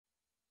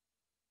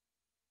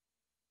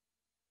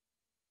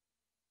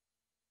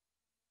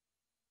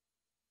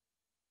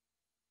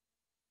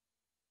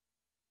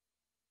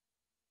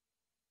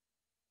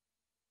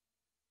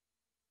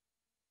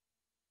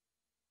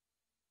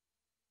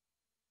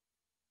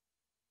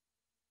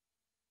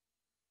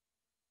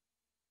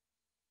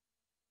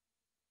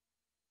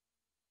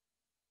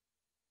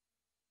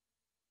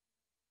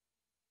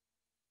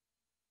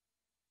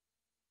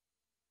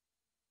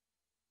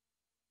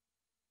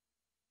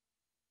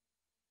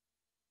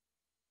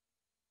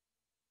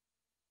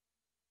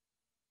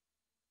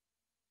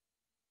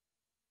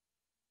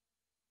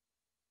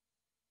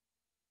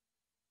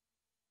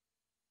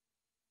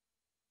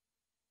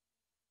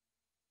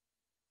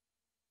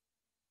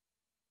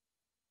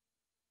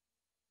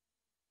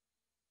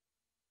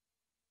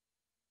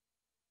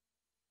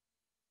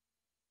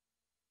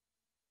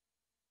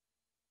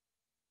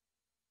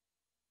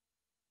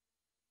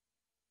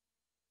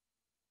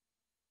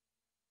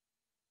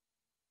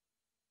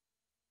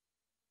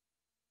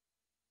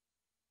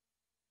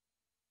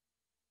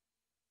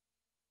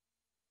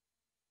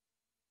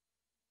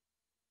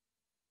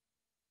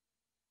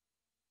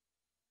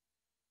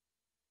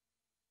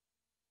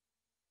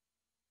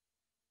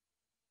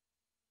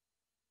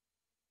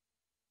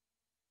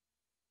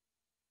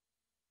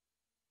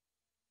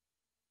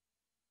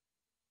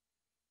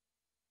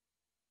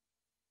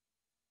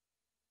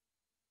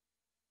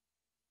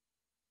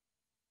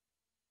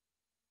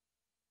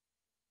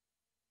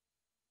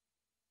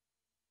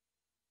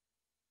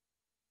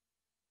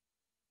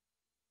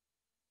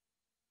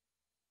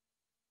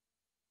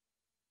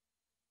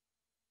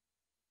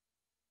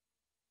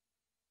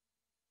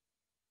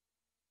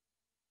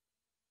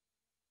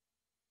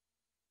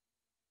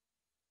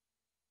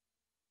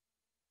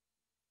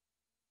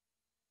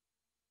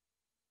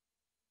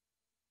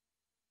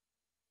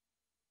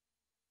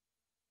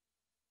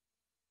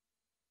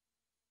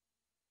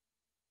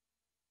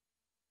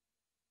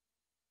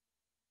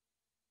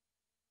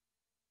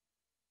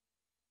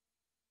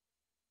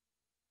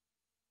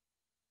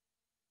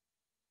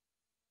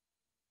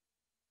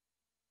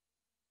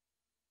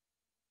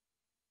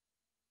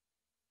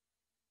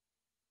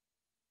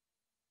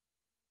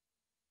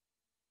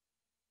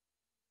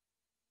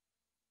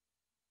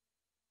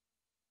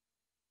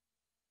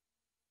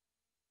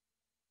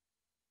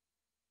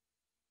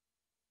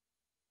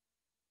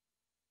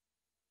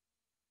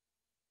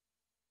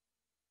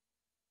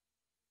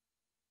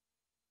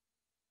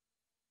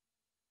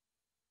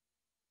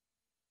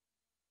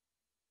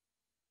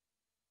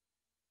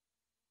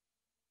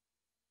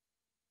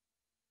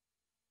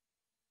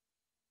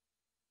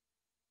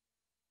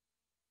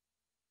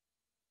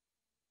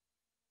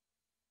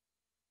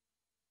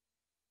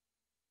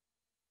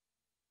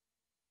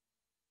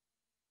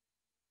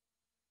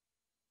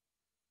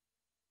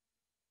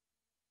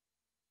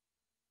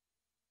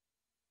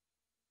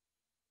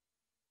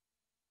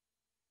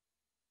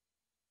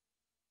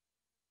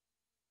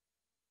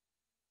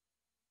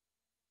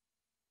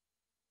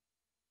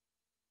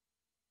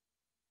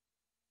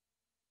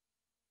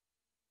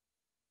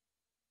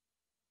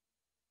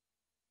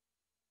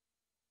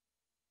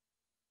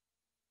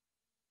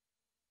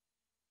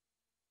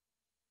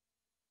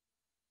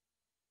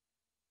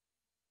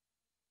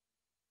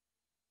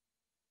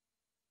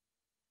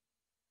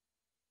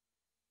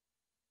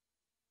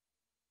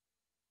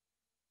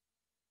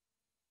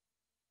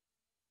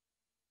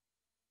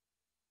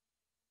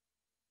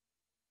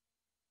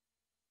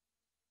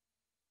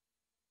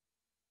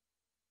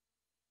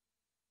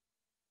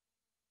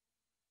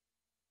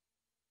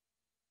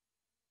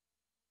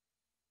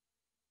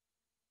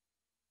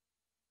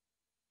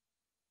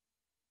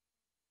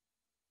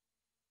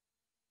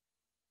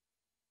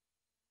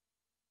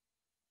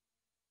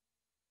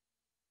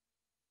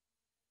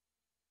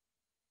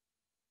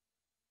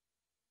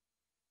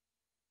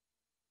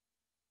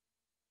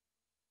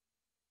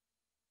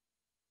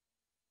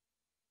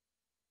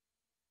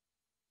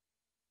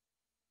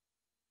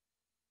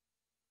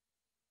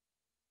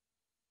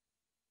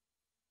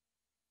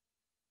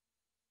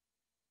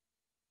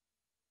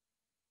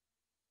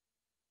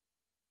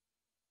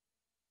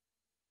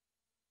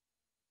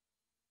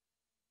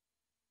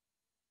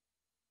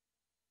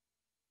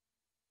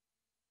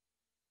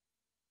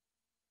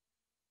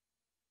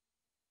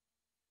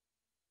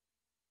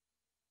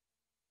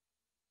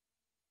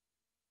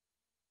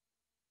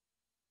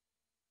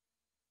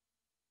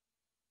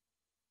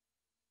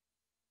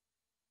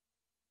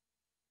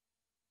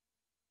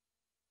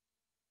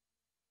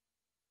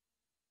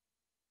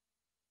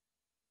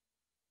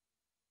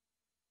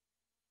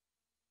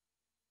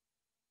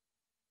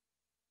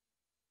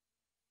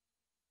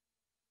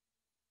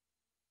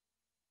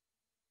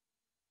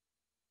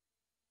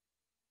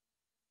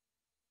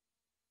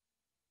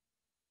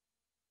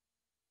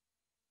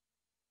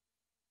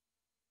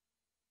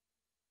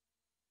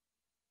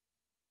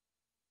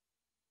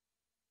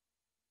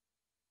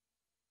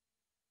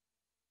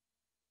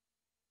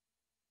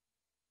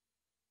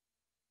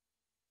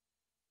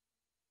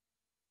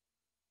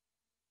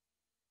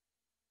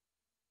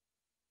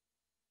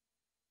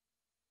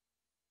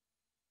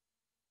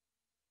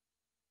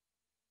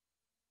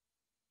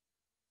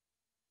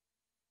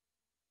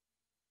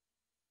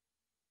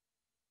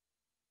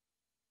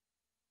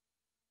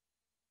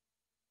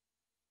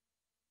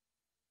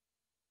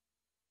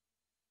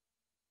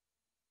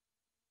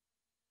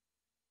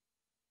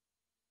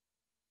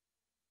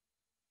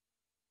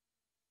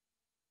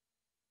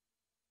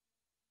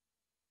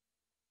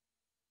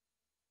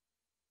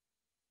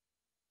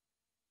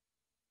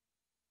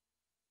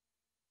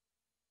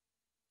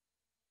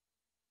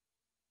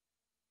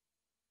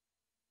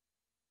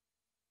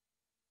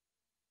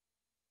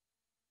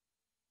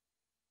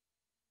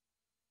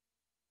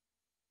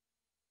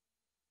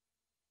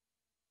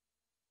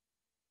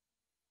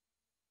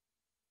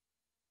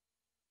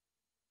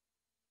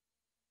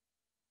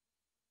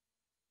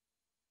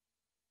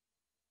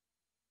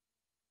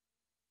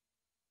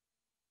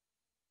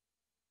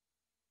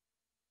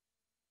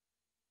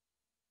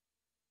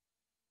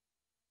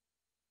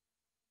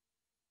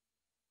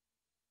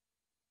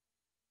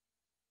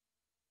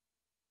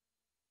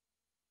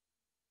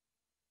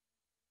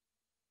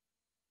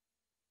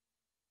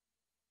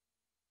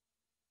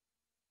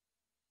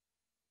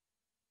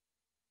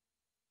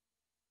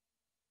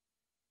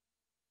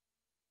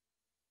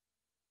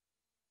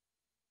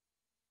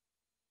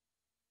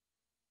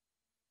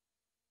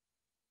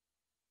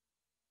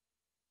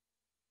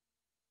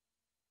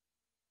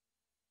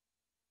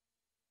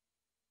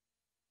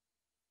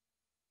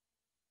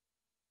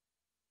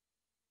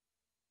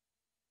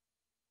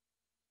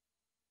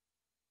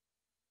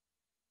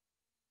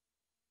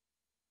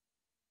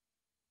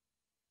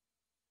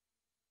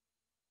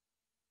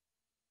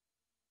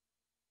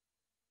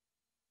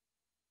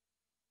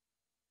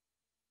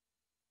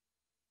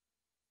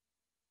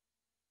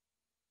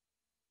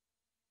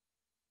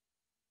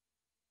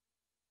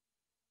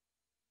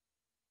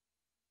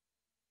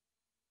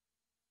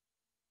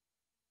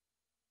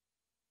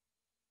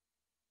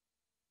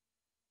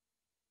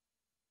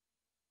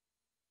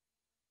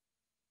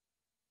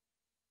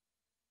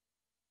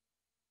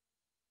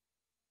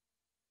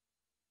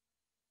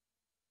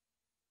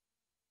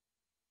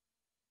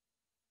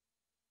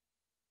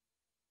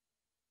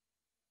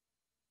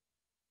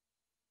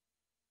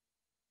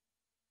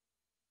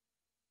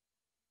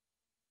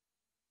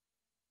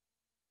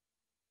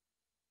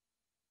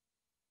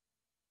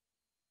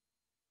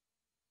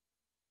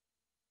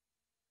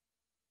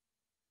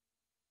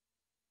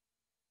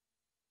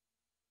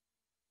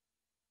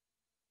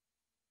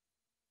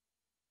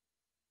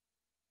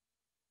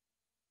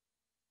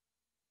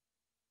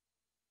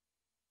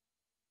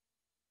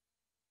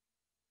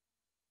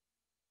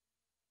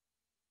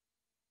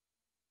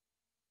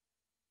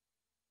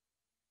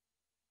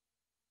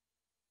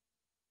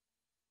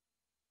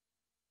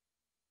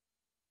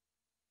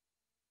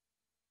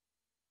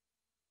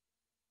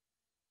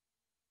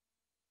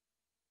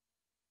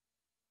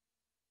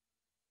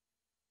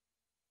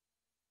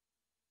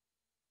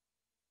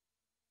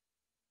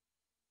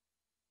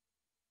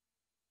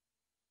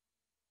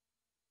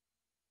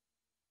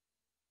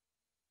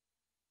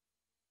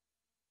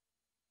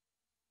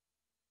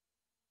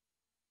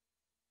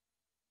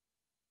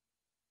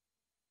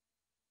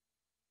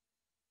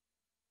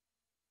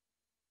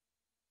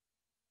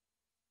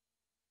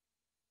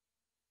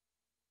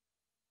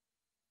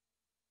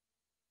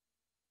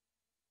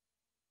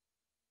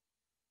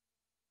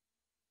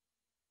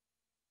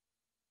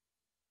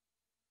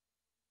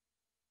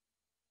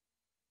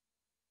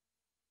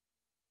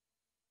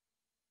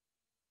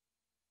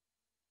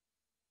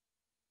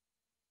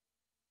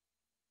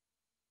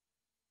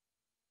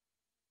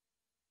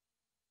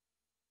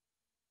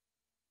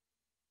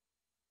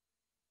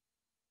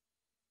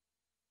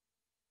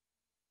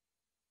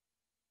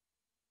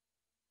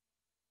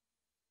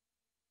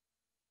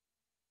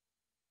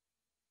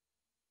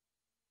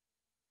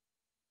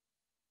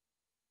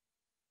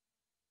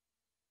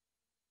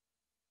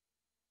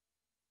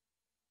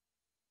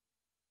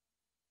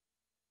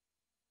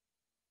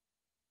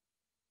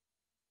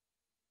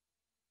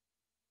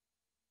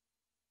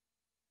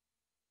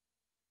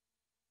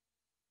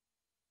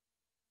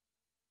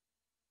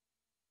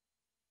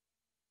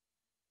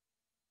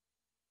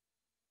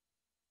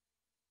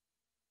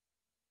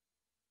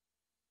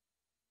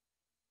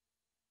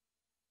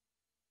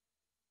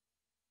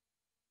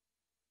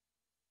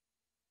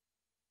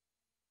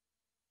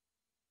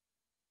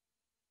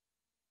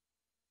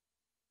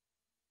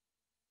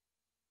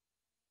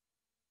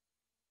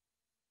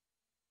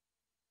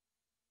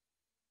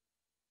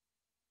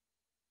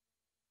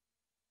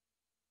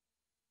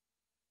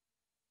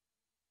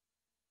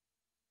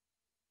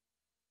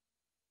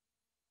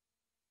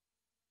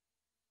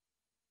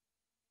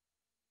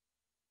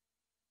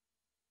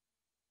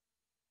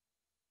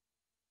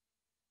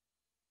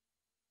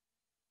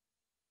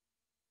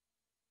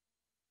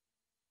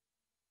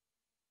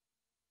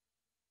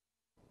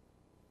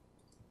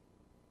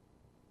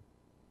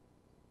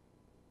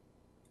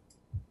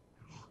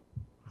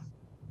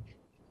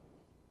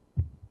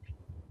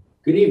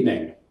Good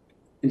evening.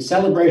 In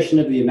celebration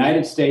of the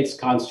United States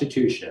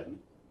Constitution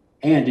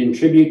and in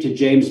tribute to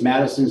James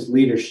Madison's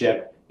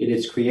leadership in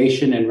its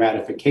creation and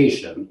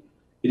ratification,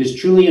 it is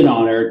truly an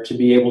honor to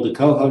be able to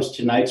co-host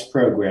tonight's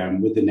program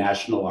with the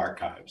National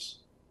Archives.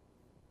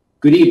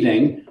 Good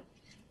evening.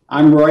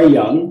 I'm Roy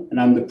Young,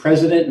 and I'm the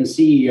President and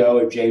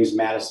CEO of James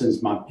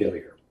Madison's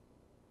Montpelier.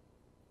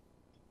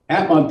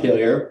 At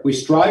Montpelier, we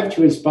strive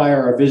to inspire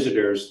our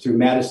visitors through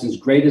Madison's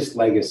greatest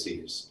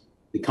legacies,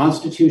 the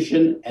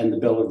Constitution and the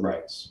Bill of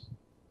Rights.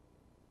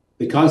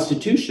 The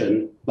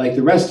Constitution, like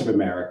the rest of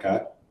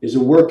America, is a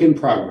work in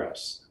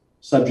progress,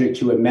 subject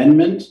to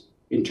amendment,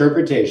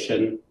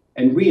 interpretation,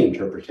 and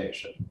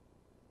reinterpretation.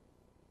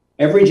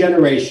 Every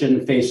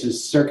generation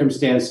faces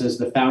circumstances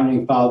the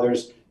Founding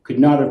Fathers could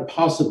not have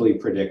possibly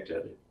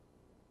predicted,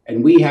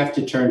 and we have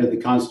to turn to the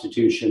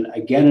Constitution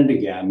again and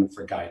again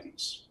for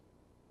guidance.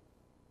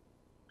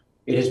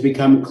 It has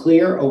become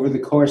clear over the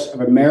course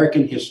of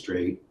American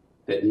history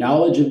that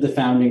knowledge of the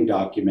founding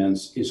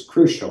documents is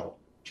crucial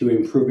to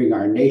improving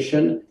our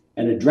nation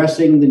and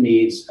addressing the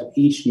needs of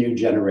each new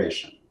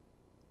generation.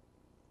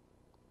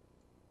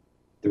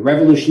 The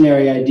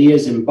revolutionary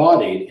ideas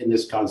embodied in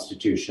this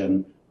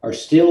Constitution are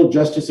still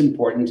just as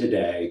important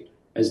today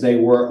as they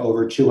were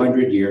over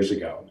 200 years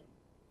ago.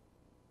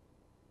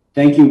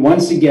 Thank you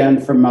once again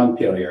from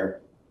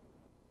Montpelier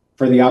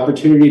for the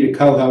opportunity to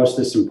co-host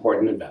this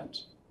important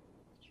event.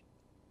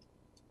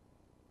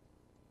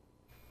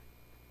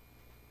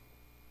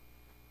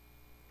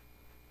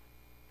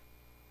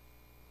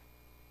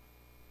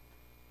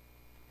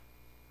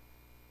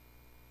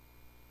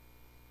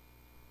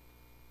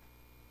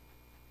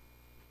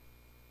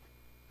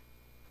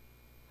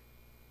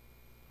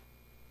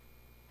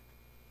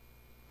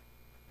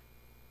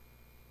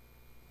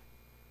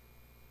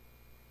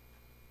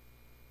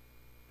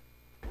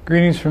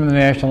 Greetings from the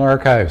National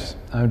Archives.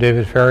 I'm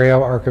David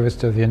Ferriero,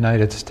 Archivist of the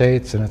United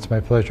States, and it's my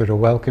pleasure to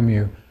welcome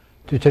you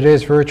to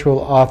today's virtual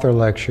author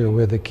lecture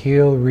with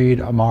Akhil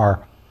Reed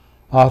Amar,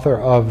 author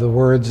of The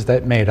Words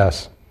That Made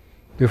Us.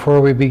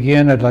 Before we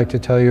begin, I'd like to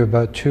tell you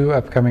about two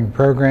upcoming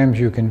programs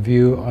you can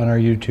view on our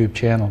YouTube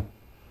channel.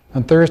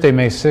 On Thursday,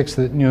 May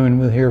 6th at noon,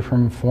 we'll hear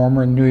from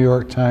former New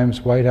York Times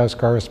White House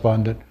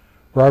correspondent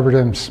Robert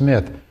M.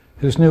 Smith,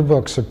 whose new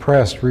book,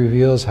 Suppressed,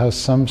 reveals how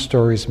some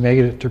stories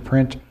made it to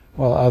print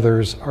while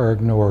others are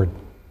ignored.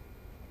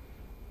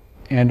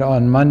 And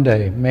on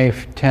Monday, May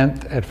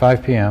 10th at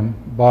 5 p.m.,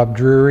 Bob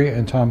Drury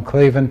and Tom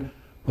Clavin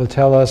will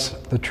tell us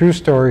the true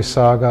story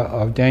saga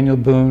of Daniel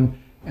Boone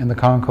and the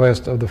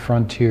conquest of the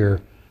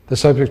frontier, the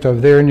subject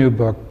of their new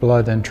book,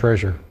 Blood and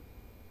Treasure.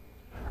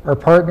 Our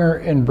partner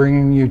in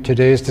bringing you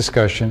today's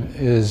discussion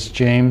is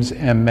James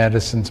M.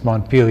 Madison's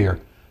Montpelier,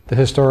 the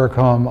historic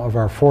home of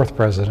our fourth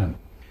president.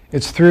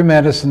 It's through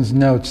Madison's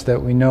notes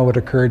that we know what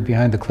occurred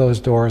behind the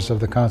closed doors of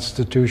the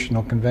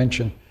Constitutional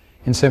Convention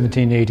in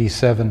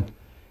 1787.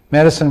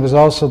 Madison was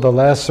also the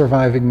last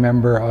surviving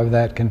member of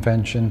that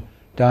convention,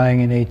 dying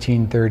in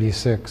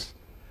 1836.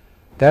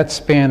 That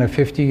span of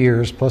 50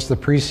 years, plus the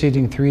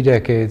preceding 3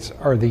 decades,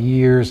 are the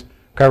years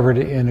covered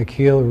in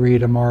Akhil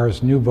Reed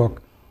Amar's new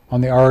book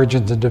on the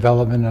origins and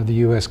development of the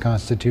U.S.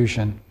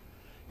 Constitution.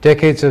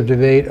 Decades of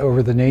debate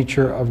over the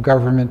nature of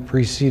government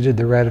preceded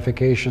the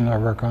ratification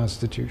of our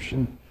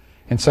Constitution,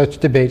 and such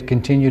debate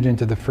continued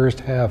into the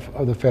first half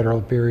of the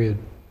federal period.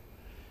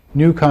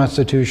 New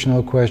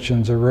constitutional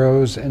questions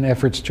arose, and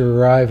efforts to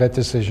arrive at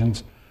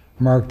decisions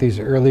marked these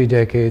early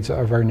decades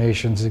of our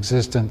nation's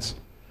existence.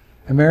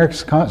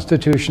 America's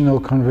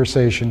constitutional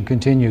conversation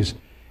continues,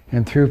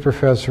 and through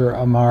Professor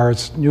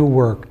Amar's new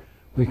work,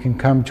 we can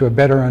come to a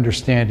better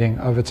understanding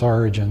of its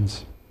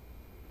origins.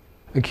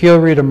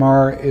 Akhil Reed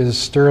Amar is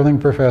Sterling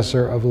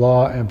Professor of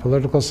Law and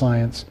Political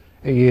Science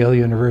at Yale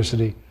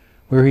University,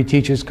 where he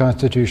teaches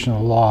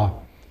constitutional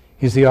law.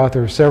 He's the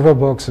author of several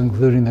books,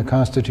 including The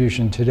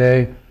Constitution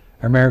Today,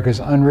 America's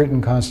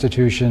Unwritten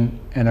Constitution,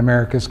 and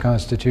America's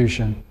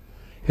Constitution.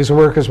 His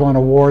work has won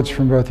awards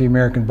from both the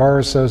American Bar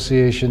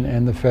Association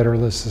and the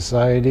Federalist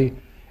Society,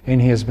 and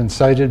he has been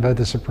cited by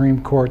the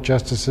Supreme Court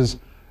justices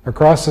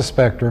across the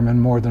spectrum in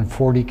more than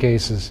 40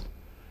 cases.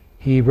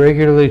 He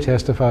regularly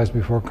testifies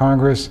before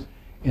Congress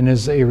and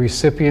is a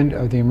recipient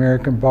of the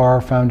American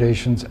Bar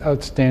Foundation's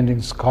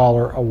Outstanding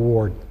Scholar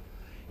Award.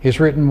 He has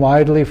written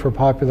widely for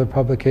popular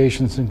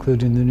publications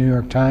including the New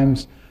York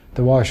Times,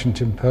 the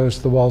Washington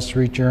Post, the Wall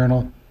Street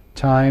Journal,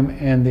 Time,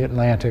 and the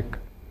Atlantic.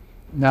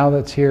 Now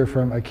let's hear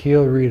from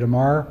Akhil Reed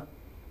Amar.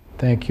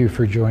 Thank you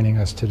for joining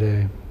us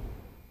today.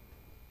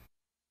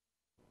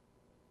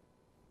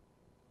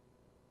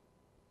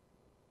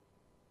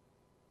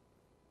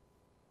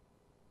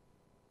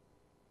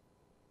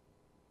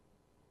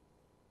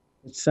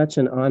 It's such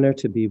an honor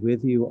to be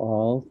with you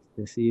all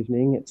this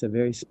evening. It's a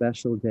very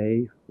special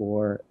day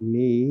for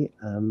me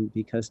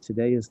because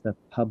today is the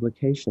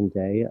publication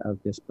day of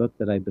this book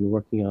that I've been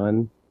working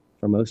on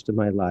for most of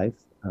my life,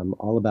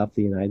 all about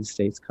the United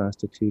States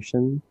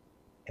Constitution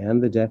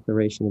and the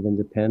Declaration of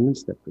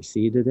Independence that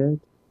preceded it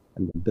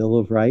and the Bill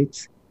of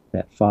Rights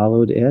that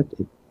followed it.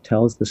 It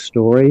tells the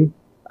story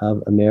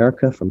of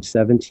America from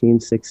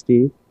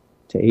 1760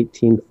 to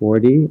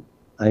 1840.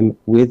 I'm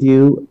with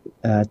you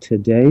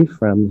today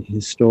from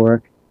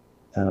historic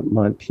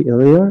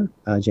Montpelier,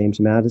 James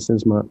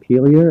Madison's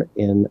Montpelier,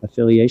 in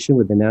affiliation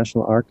with the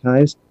National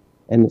Archives.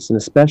 And it's an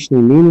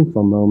especially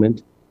meaningful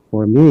moment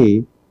for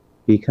me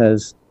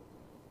because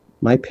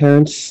my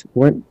parents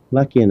weren't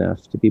lucky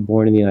enough to be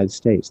born in the United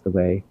States the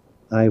way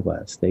I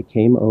was. They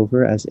came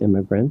over as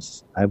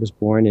immigrants. I was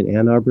born in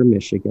Ann Arbor,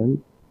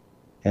 Michigan.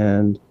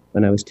 And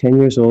when I was 10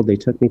 years old, they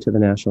took me to the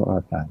National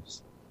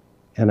Archives.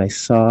 And I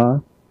saw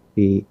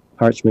the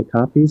parchment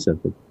copies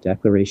of the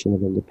Declaration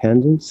of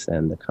Independence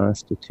and the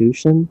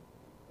Constitution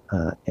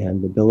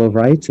and the Bill of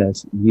Rights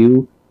as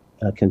you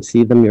can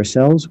see them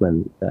yourselves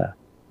when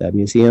the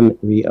museum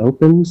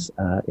reopens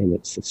in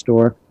its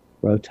historic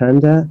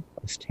rotunda.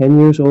 I was 10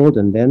 years old,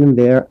 and then and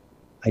there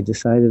I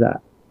decided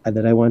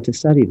that I wanted to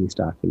study these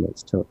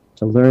documents, to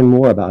learn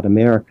more about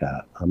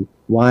America,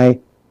 why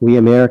we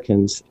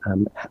Americans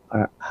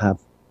have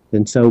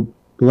been so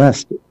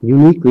blessed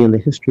uniquely in the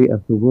history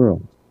of the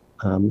world.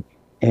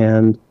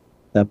 And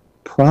the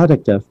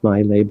product of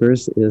my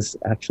labors is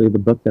actually the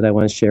book that I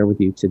want to share with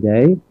you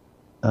today.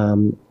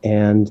 I'm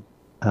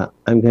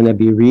going to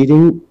be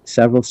reading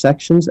several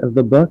sections of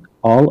the book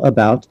all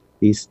about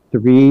these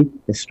three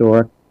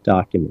historic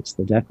documents: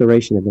 the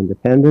Declaration of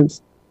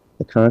Independence,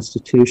 the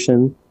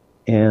Constitution,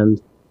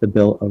 and the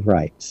Bill of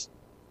Rights.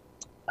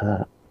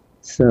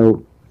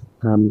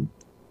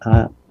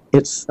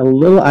 It's a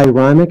little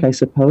ironic, I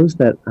suppose,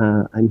 that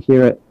I'm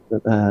here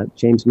at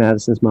James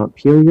Madison's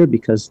Montpelier,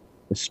 because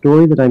the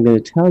story that I'm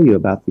going to tell you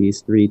about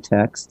these three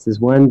texts is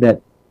one that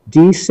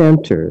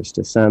decenters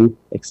to some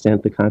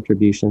extent the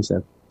contributions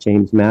of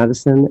James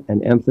Madison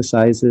and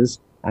emphasizes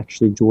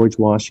actually George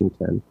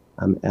Washington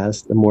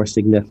as the more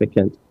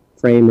significant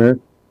framer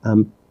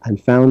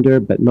and founder,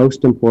 but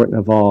most important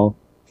of all,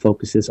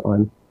 focuses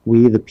on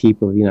we the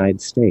people of the United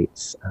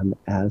States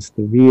as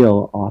the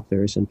real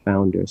authors and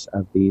founders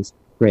of these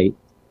great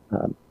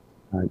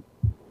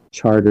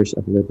charters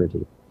of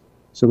liberty.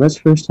 So let's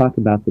first talk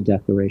about the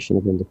Declaration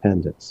of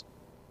Independence.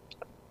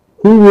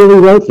 Who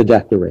really wrote the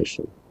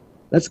Declaration?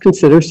 Let's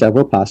consider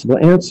several possible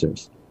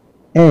answers.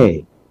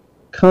 A,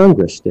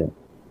 Congress did.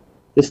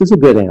 This is a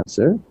good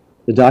answer.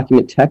 The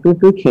document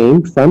technically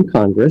came from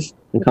Congress,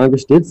 and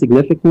Congress did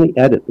significantly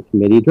edit the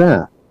committee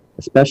draft,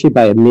 especially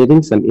by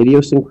omitting some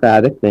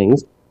idiosyncratic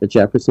things that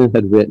Jefferson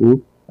had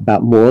written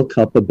about moral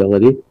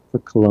culpability for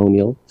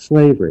colonial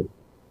slavery.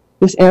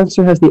 This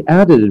answer has the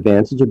added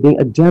advantage of being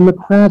a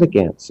democratic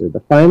answer.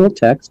 The final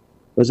text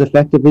was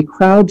effectively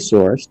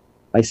crowdsourced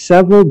by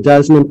several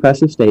dozen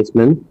impressive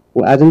statesmen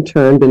who had in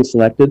turn been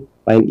selected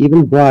by an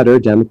even broader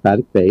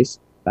democratic base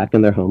back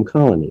in their home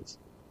colonies.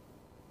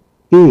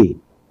 B,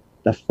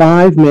 the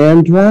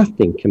five-man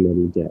drafting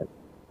committee did.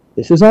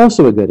 This is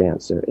also a good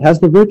answer. It has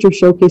the virtue of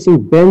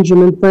showcasing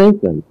Benjamin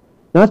Franklin,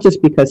 not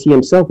just because he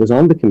himself was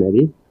on the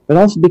committee, but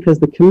also because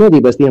the committee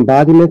was the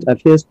embodiment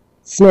of his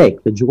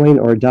snake, the join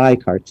or die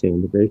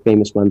cartoon, the very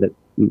famous one that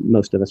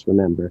most of us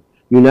remember,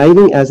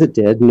 uniting as it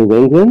did New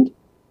England,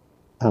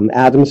 John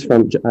Adams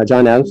from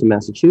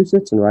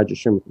Massachusetts and Roger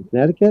Sherman from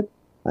Connecticut,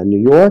 New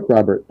York,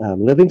 Robert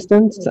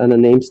Livingston, son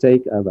and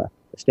namesake of a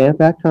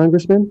Stamp Act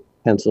congressman,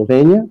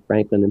 Pennsylvania,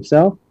 Franklin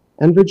himself,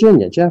 and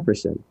Virginia,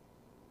 Jefferson.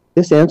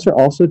 This answer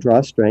also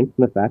draws strength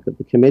from the fact that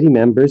the committee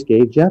members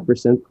gave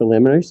Jefferson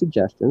preliminary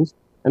suggestions,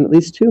 and at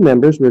least two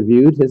members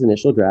reviewed his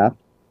initial draft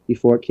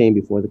before it came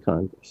before the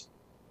Congress.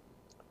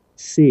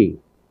 C,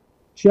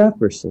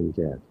 Jefferson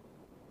did.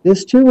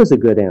 This too is a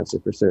good answer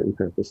for certain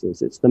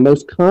purposes. It's the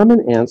most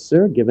common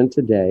answer given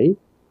today.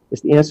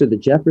 It's the answer that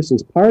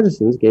Jefferson's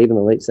partisans gave in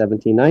the late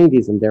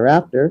 1790s and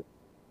thereafter,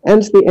 and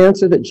it's the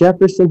answer that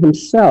Jefferson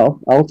himself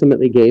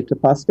ultimately gave to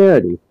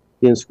posterity.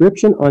 The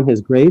inscription on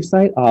his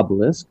gravesite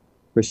obelisk,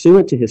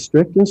 pursuant to his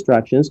strict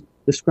instructions,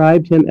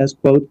 described him as,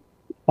 quote,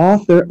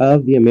 author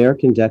of the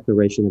American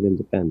Declaration of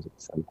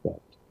Independence,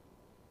 unquote.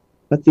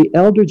 But the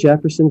elder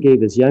Jefferson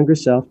gave his younger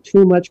self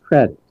too much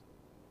credit.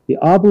 The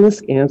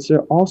obelisk answer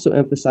also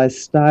emphasized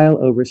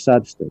style over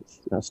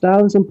substance. Now,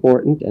 style is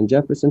important, and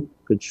Jefferson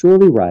could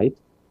surely write,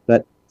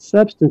 but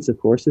substance, of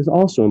course, is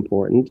also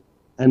important,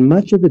 and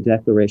much of the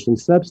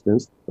Declaration's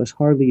substance was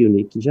hardly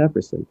unique to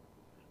Jefferson.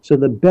 So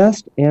the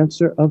best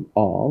answer of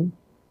all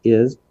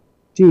is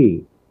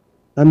D,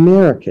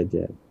 America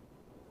did.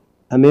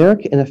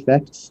 America, in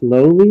effect,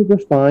 slowly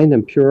refined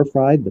and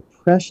purified the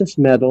precious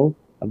metal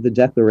of the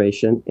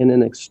Declaration in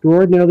an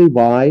extraordinarily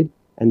wide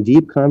and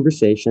deep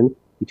conversation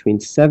between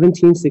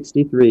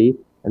 1763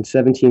 and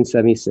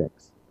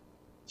 1776.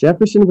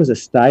 Jefferson was a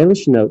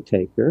stylish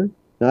note-taker,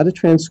 not a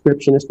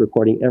transcriptionist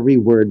recording every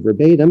word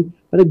verbatim,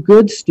 but a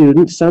good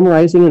student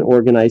summarizing and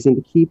organizing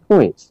the key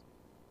points.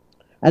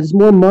 At his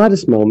more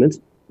modest moments,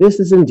 this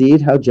is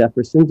indeed how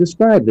Jefferson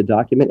described the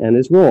document and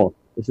his role.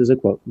 This is a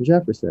quote from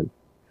Jefferson.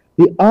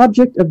 The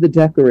object of the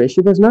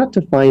Declaration was not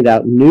to find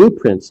out new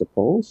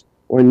principles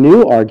or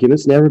new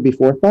arguments never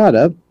before thought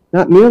of,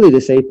 not merely to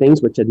say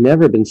things which had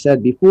never been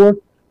said before,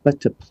 but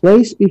to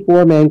place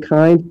before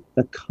mankind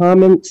the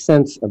common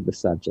sense of the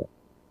subject.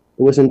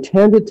 It was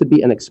intended to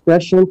be an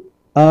expression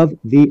of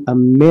the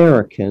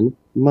American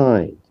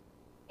mind,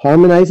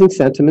 harmonizing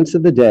sentiments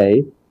of the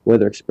day,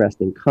 whether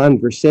expressed in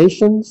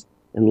conversations,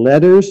 in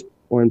letters,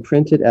 or in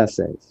printed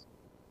essays.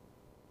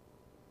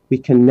 We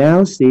can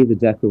now see the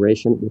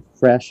Declaration with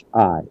fresh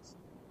eyes.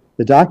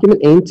 The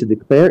document aimed to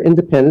declare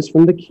independence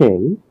from the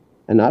king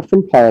and not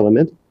from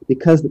Parliament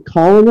because the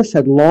colonists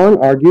had long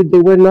argued they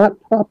were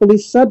not properly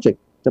subject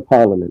to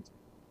Parliament.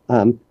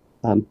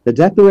 The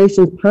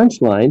Declaration's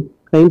punchline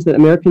claims that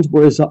Americans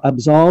were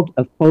absolved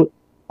of, quote,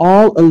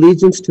 all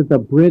allegiance to the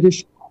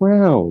British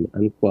Crown,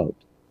 unquote.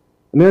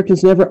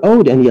 Americans never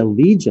owed any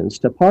allegiance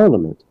to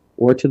Parliament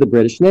or to the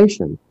British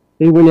nation.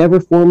 They were never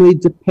formally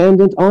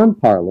dependent on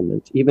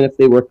Parliament, even if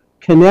they were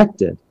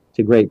connected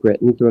to Great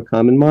Britain through a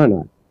common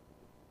monarch.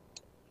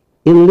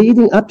 In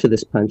leading up to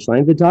this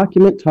punchline, the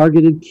document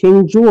targeted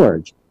King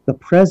George, the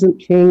present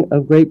king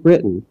of Great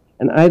Britain,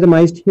 and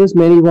itemized his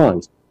many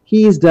wrongs.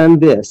 He's done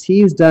this,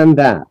 he's done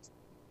that.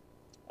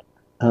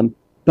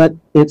 But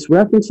its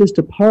references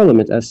to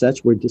Parliament as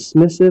such were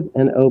dismissive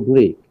and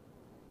oblique.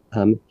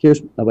 Here's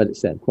what it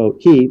said, quote,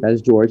 he, that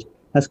is George,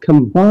 has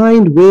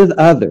combined with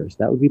others,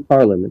 that would be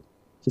Parliament,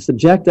 to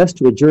subject us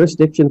to a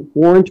jurisdiction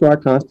foreign to our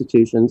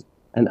constitutions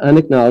and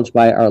unacknowledged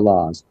by our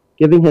laws,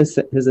 giving his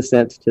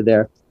assent to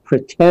their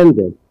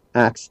pretended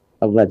acts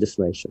of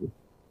legislation.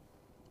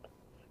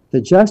 The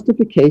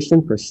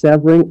justification for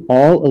severing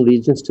all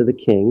allegiance to the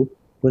king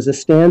was a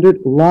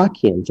standard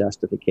Lockean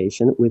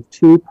justification with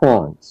two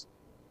prongs.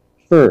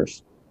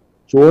 First,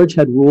 George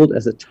had ruled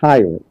as a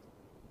tyrant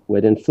who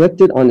had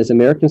inflicted on his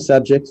American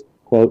subjects,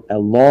 quote, a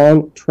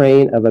long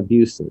train of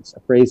abuses,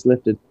 a phrase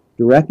lifted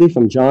directly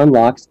from John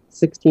Locke's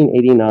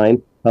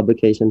 1689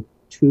 publication,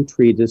 Two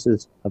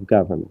Treatises of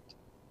Government.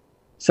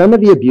 Some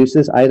of the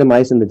abuses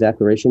itemized in the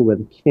Declaration were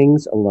the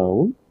king's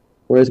alone,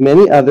 whereas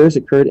many others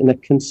occurred in a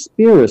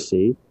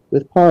conspiracy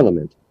with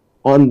Parliament.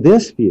 On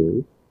this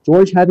view,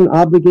 George had an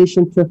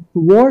obligation to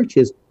thwart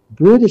his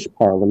British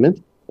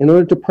Parliament in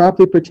order to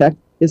properly protect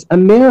his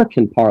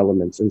American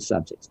parliaments and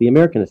subjects, the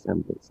American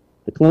assemblies,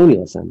 the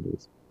colonial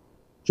assemblies.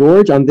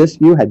 George, on this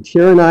view, had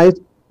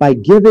tyrannized by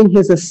giving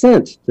his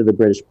assent to the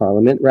British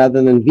Parliament rather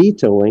than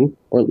vetoing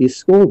or at least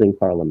scolding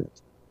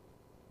Parliament.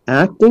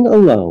 Acting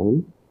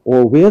alone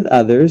or with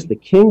others, the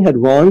king had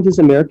wronged his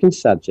American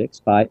subjects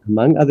by,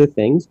 among other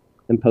things,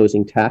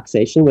 imposing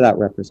taxation without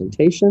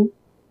representation,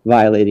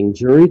 violating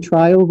jury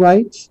trial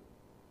rights,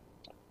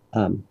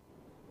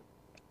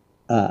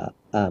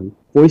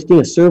 foisting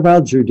a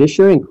servile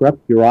judiciary and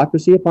corrupt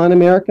bureaucracy upon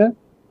America,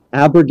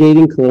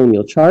 abrogating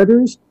colonial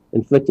charters,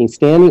 inflicting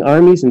standing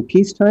armies in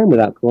peacetime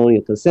without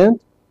colonial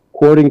consent,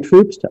 quartering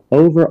troops to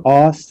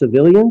overawe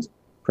civilians,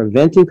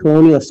 preventing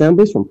colonial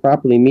assemblies from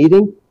properly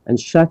meeting, and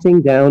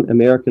shutting down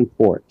American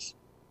ports.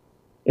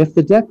 If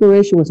the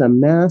Declaration was a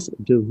mass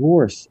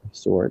divorce of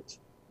sorts,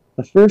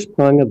 the first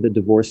prong of the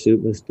divorce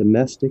suit was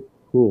domestic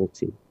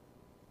cruelty.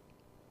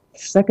 The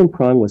second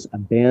prong was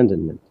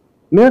abandonment.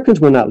 Americans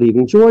were not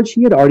leaving George,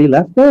 he had already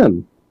left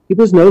them. He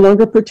was no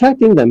longer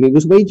protecting them, he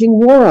was waging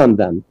war on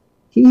them.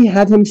 He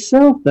had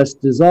himself thus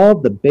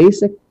dissolved the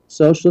basic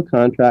social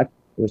contract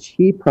in which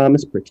he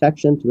promised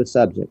protection to his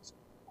subjects,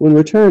 who in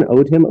return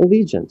owed him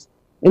allegiance.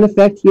 In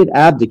effect, he had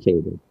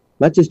abdicated,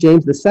 much as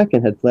James II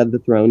had fled the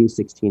throne in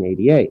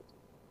 1688.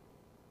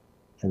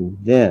 And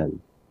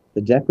then,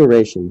 the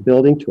Declaration,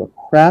 building to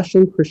a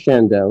crashing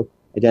crescendo,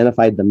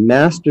 identified the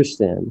master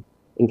sin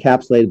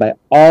encapsulated by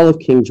all of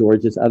King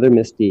George's other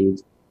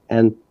misdeeds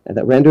and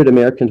that rendered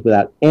Americans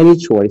without any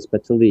choice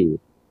but to leave.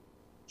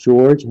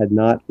 George had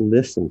not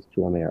listened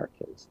to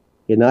Americans.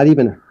 He had not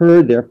even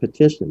heard their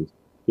petitions.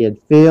 He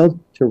had failed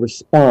to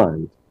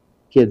respond.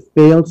 He had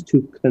failed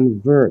to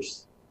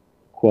converse.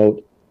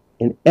 Quote,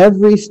 in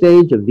every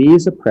stage of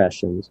these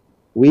oppressions,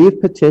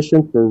 we've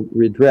petitioned for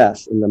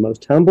redress in the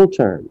most humble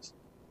terms.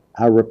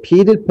 Our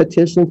repeated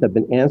petitions have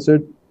been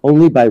answered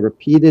only by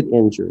repeated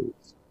injuries.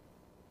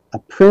 A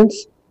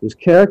prince whose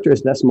character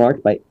is thus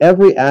marked by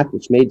every act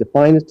which may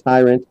define a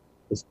tyrant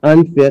is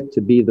unfit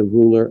to be the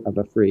ruler of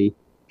a free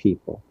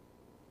people.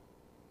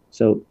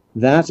 So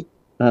that's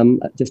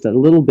just a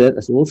little bit, a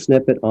little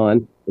snippet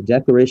on the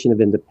Declaration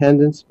of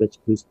Independence,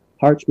 whose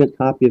parchment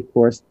copy, of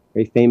course,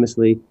 very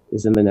famously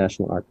is in the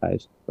National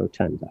Archives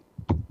Rotunda.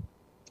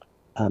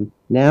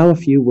 Now a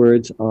few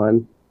words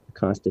on the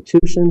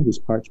Constitution, whose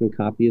parchment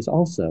copy is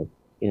also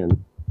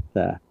in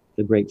the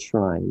great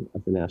shrine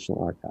of the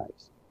National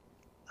Archives.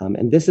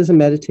 And this is a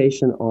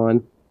meditation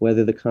on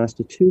whether the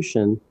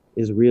Constitution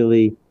is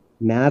really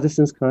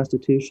Madison's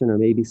Constitution or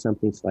maybe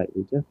something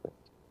slightly different.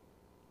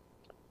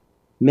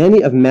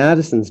 Many of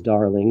Madison's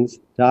darlings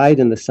died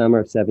in the summer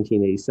of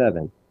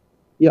 1787.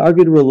 He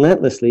argued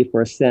relentlessly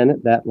for a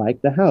Senate that, like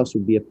the House,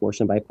 would be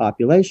apportioned by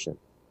population.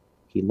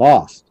 He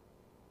lost.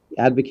 He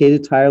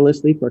advocated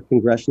tirelessly for a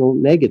congressional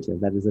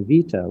negative, that is a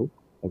veto,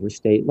 over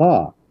state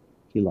law.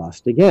 He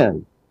lost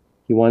again.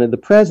 He wanted the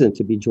president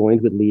to be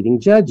joined with leading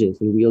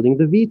judges in wielding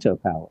the veto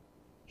power.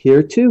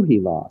 Here, too, he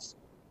lost.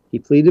 He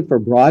pleaded for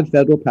broad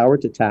federal power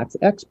to tax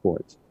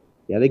exports.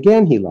 Yet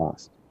again, he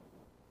lost.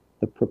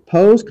 The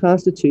proposed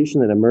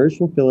Constitution that emerged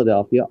from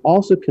Philadelphia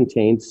also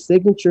contained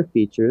signature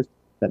features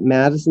that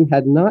Madison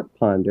had not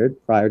pondered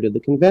prior to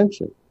the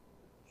convention.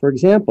 For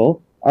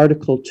example,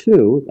 Article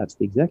 2, that's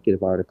the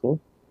executive article,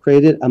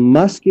 created a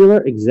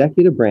muscular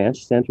executive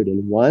branch centered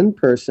in one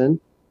person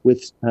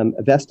with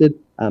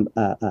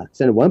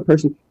one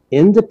person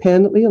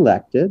independently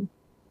elected,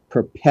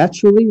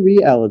 perpetually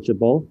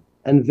re-eligible,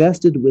 and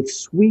vested with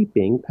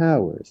sweeping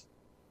powers.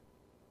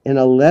 In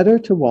a letter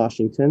to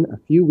Washington a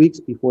few weeks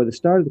before the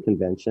start of the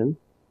convention,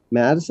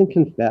 Madison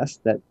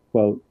confessed that,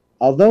 quote,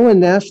 although a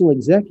national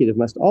executive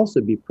must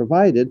also be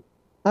provided,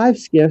 I've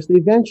scarcely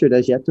ventured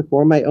as yet to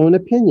form my own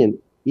opinion,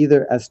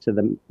 either of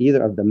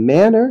the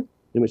manner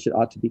in which it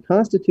ought to be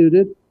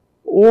constituted,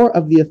 or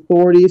of the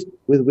authorities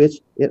with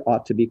which it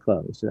ought to be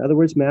closed. In other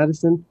words,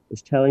 Madison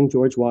is telling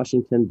George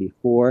Washington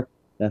before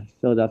the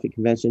Philadelphia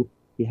Convention,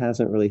 he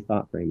hasn't really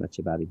thought very much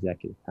about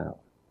executive power.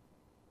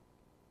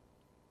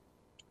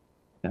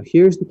 Now,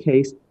 here's the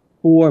case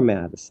for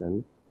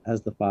Madison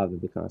as the father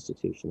of the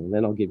Constitution, and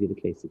then I'll give you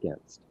the case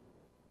against.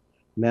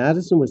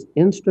 Madison was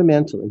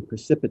instrumental in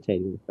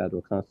precipitating the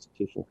Federal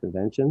Constitutional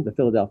Convention, the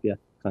Philadelphia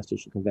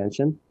Constitutional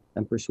Convention,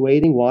 and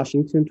persuading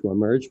Washington to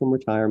emerge from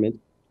retirement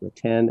to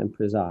attend and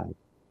preside.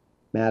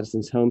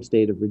 Madison's home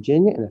state of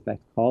Virginia, in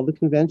effect, called the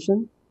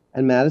convention,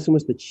 and Madison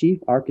was the chief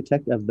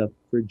architect of the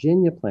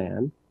Virginia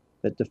Plan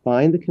that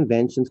defined the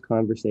convention's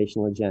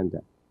conversational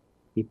agenda.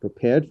 He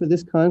prepared for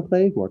this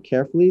conclave more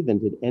carefully than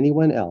did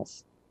anyone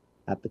else.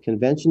 At the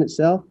convention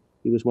itself,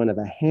 he was one of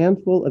a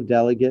handful of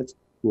delegates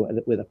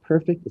with a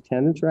perfect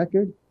attendance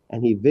record,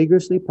 and he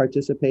vigorously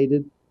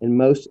participated in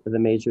most of the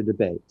major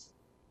debates.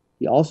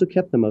 He also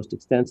kept the most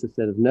extensive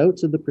set of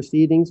notes of the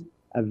proceedings,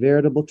 a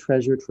veritable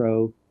treasure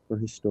trove for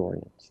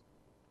historians.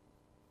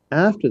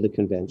 After the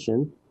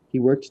convention, he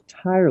worked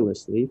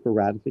tirelessly for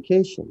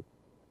ratification.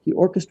 He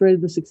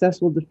orchestrated the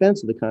successful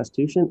defense of the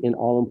Constitution in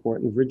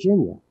all-important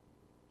Virginia.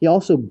 He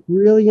also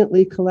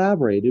brilliantly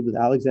collaborated with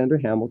Alexander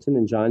Hamilton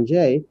and John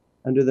Jay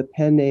under the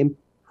pen name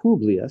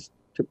Publius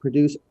to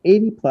produce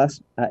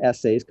 80-plus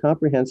essays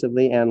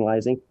comprehensively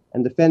analyzing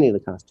and defending the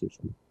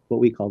Constitution, what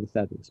we call the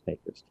Federalist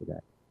Papers today.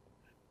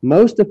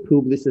 Most of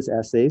Publius's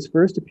essays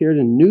first appeared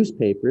in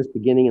newspapers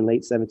beginning in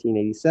late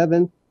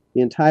 1787.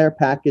 The entire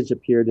package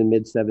appeared in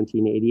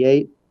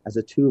mid-1788 as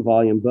a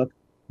two-volume book,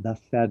 The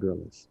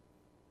Federalist.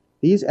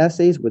 These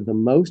essays were the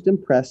most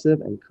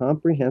impressive and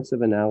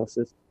comprehensive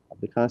analysis of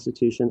the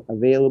Constitution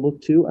available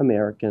to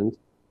Americans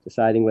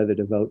deciding whether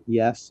to vote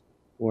yes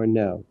or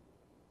no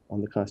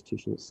on the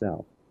Constitution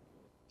itself.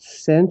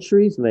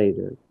 Centuries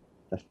later,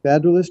 the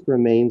Federalist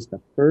remains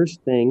the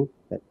first thing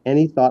that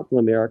any thoughtful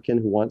American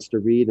who wants to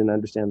read and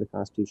understand the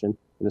Constitution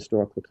in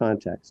historical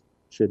context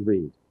should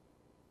read.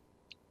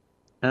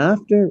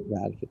 After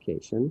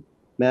ratification,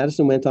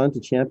 Madison went on to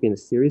champion a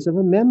series of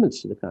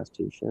amendments to the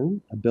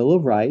Constitution, a Bill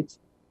of Rights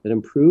that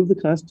improved the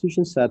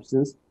Constitution's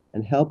substance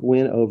and helped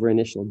win over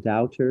initial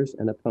doubters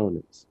and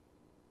opponents.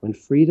 When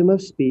freedom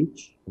of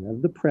speech and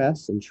of the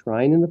press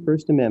enshrined in the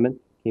First Amendment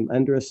came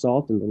under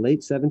assault in the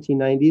late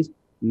 1790s,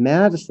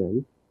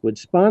 Madison, who had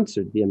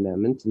sponsored the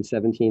amendment in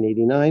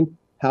 1789,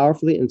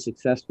 powerfully and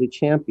successfully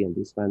championed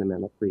these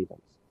fundamental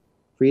freedoms.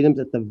 Freedoms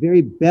at the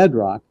very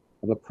bedrock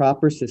of a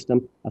proper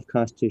system of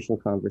constitutional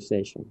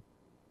conversation.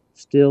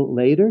 Still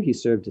later, he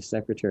served as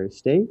Secretary of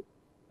State,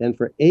 then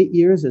for 8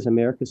 years as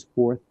America's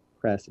fourth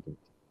president.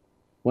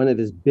 One of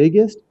his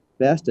biggest,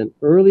 best, and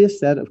earliest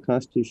set of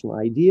constitutional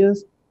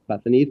ideas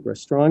about the need for a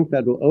strong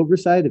federal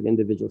oversight of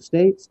individual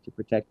states to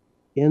protect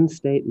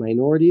in-state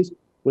minorities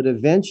would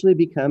eventually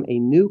become a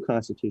new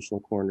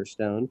constitutional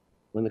cornerstone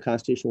when the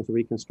Constitution was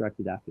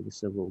reconstructed after the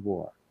Civil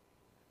War.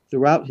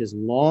 Throughout his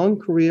long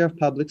career of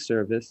public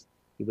service,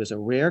 he was a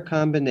rare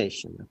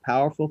combination, a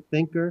powerful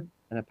thinker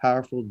and a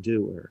powerful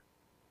doer.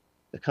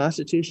 The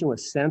Constitution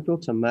was central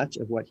to much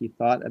of what he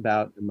thought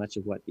about and much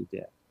of what he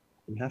did.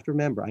 And you have to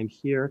remember, I'm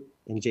here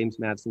in James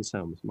Madison's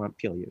home,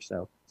 Montpelier,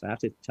 so I have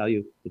to tell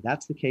you that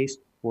that's the case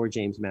for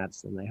James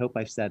Madison. I hope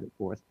I've set it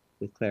forth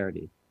with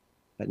clarity.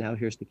 But now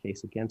here's the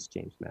case against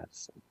James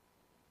Madison.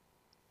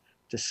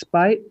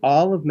 Despite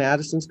all of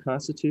Madison's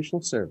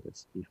constitutional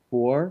service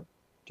before,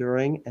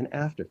 during, and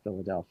after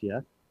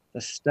Philadelphia,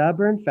 the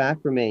stubborn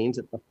fact remains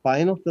that the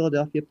final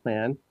Philadelphia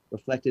Plan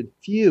reflected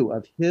few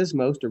of his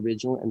most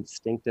original and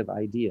distinctive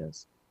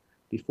ideas.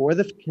 Before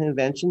the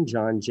convention,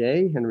 John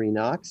Jay, Henry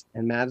Knox,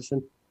 and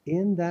Madison,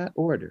 in that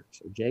order,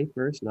 so Jay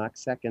first,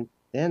 Knox second,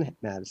 then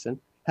Madison,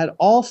 had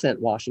all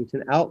sent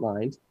Washington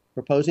outlines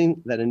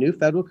proposing that a new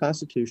federal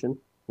constitution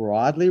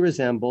broadly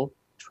resemble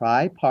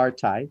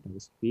tripartite, that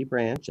is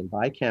three-branch and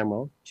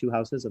bicameral, two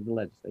houses of the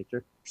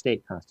legislature,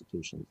 state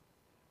constitutions.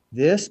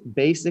 This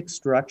basic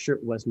structure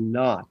was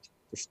not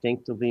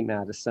distinctively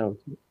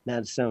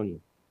Madisonian.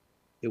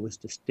 It was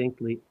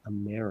distinctly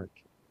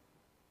American.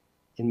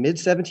 In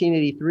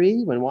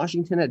mid-1783, when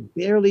Washington had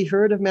barely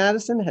heard of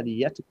Madison, had he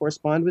yet to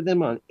correspond with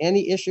him on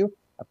any issue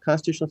of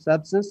constitutional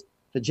substance,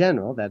 the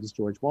general, that is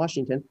George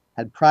Washington,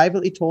 had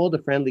privately told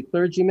a friendly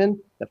clergyman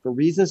that for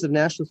reasons of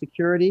national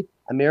security,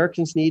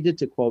 Americans needed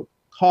to, quote,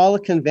 call a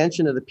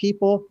convention of the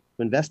people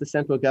to invest the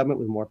central government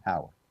with more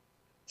power.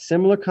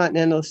 Similar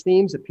continentalist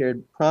themes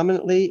appeared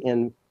prominently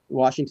in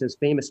Washington's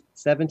famous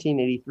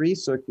 1783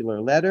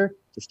 circular letter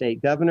to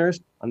state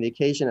governors on the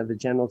occasion of the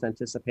general's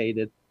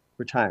anticipated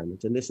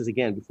retirement. And this is,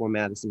 again, before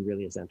Madison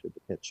really has entered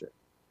the picture.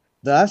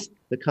 Thus,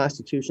 the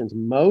Constitution's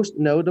most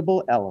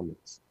notable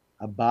elements,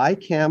 a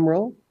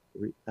bicameral,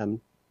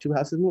 two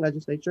houses in the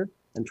legislature,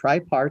 and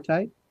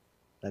tripartite,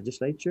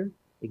 legislature,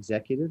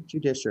 executive,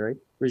 judiciary,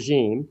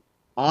 regime,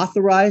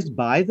 authorized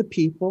by the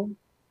people,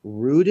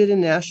 rooted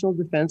in national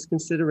defense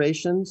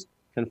considerations,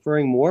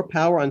 conferring more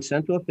power on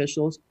central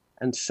officials,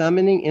 and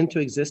summoning into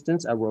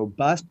existence a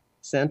robust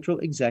central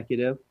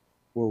executive,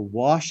 were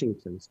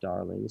Washington's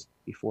darlings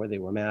before they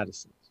were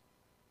Madison's.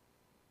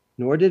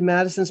 Nor did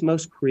Madison's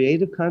most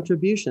creative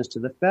contributions to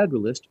the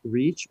Federalist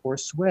reach or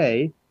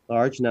sway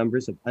large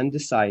numbers of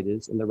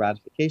undecideds in the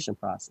ratification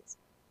process.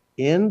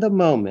 In the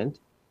moment,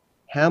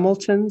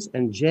 Hamilton's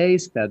and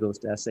Jay's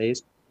Federalist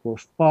essays were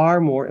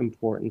far more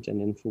important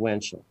and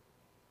influential.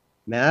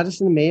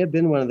 Madison may have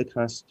been one of the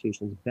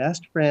Constitution's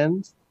best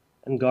friends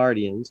and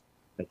guardians,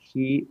 but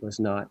he was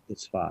not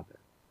its father.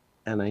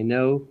 And I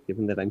know,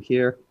 given that I'm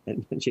here at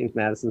James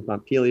Madison's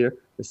Montpelier,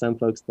 for some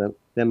folks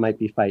that might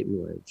be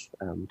fighting words.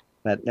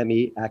 But let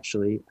me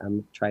actually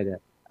try to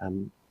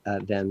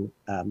then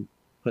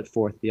put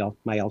forth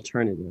my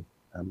alternative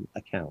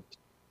account.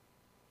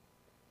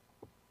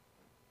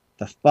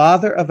 The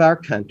father of our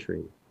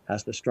country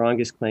has the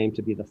strongest claim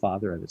to be the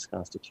father of its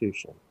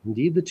Constitution.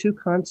 Indeed, the two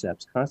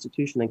concepts,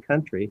 Constitution and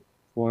country,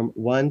 form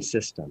one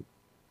system.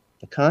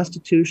 The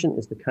Constitution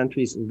is the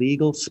country's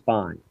legal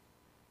spine.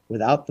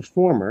 Without the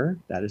former,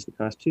 that is the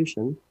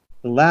Constitution,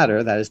 the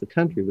latter, that is the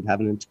country, would have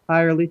an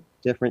entirely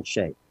different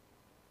shape.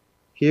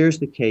 Here's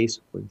the case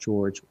for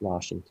George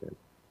Washington.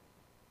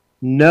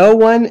 No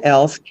one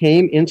else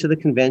came into the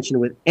convention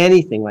with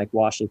anything like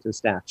Washington's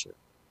stature.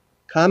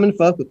 Common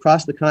folk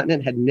across the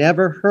continent had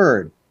never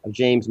heard of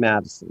James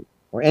Madison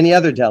or any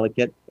other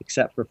delegate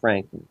except for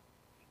Franklin.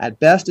 At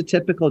best, a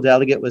typical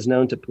delegate was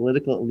known to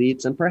political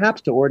elites and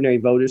perhaps to ordinary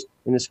voters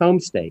in his home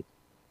state.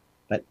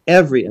 But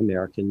every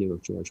American knew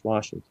of George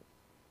Washington.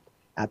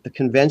 At the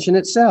convention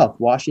itself,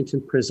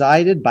 Washington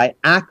presided by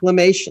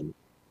acclamation,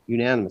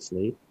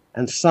 unanimously,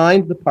 and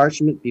signed the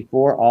parchment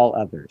before all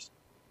others.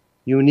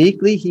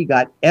 Uniquely, he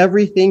got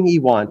everything he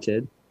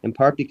wanted, in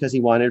part because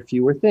he wanted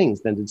fewer things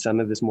than did some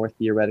of his more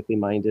theoretically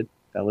minded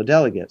fellow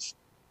delegates.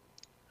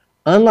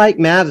 Unlike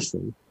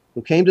Madison,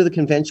 who came to the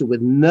convention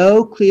with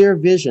no clear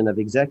vision of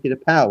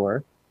executive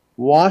power,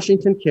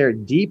 Washington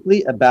cared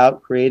deeply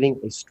about creating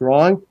a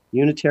strong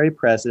unitary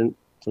president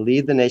to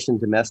lead the nation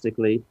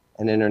domestically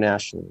and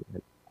internationally. And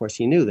of course,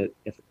 he knew that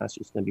if the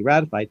Constitution is going to be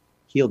ratified,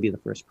 he'll be the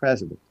first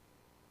president.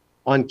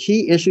 On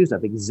key issues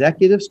of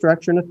executive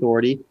structure and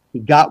authority, he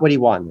got what he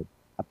wanted,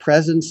 a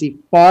presidency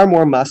far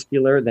more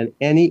muscular than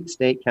any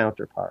state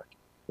counterpart,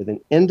 with an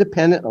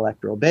independent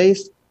electoral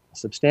base, a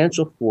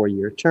substantial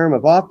 4-year term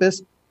of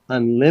office,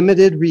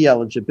 unlimited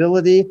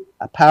re-eligibility,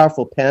 a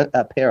powerful pair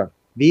of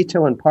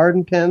veto and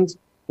pardon pens,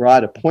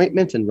 broad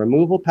appointment and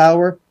removal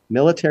power,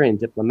 military and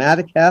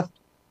diplomatic heft,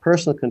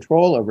 personal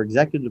control over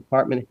executive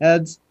department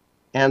heads,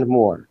 and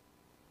more.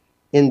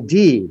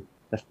 Indeed,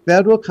 the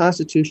federal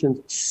Constitution's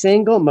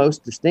single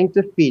most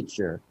distinctive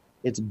feature,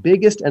 its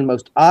biggest and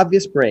most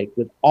obvious break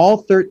with all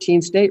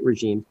 13 state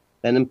regimes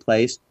then in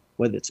place,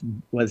 was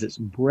its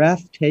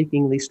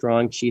breathtakingly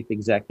strong chief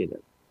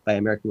executive by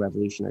American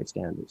revolutionary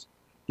standards.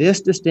 This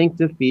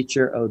distinctive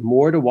feature owed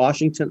more to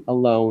Washington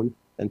alone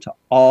than to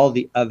all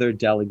the other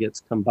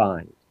delegates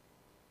combined.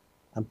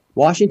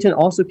 Washington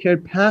also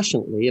cared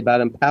passionately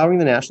about empowering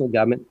the national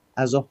government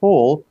as a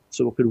whole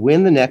so it could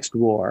win the next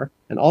war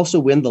and also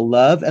win the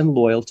love and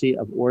loyalty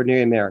of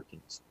ordinary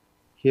Americans.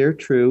 Here,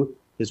 true,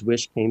 his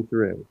wish came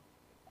through.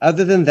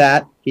 Other than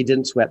that, he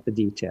didn't sweat the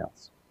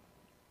details.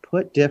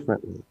 Put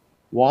differently,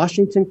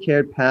 Washington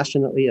cared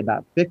passionately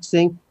about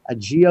fixing the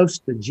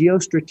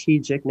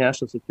geostrategic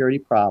national security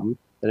problem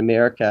that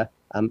America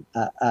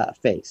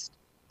faced.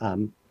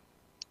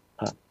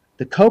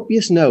 The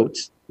copious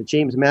notes that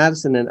James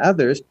Madison and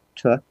others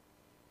took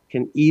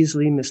can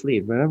easily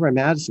mislead. Remember,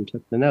 Madison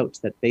took the notes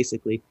that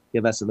basically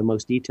give us the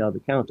most detailed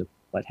account of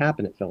what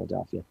happened at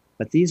Philadelphia.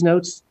 But these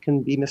notes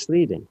can be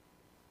misleading.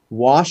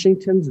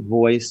 Washington's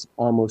voice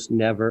almost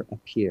never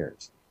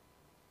appears.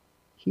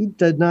 He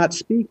did not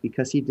speak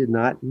because he did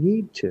not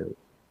need to.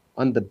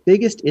 On the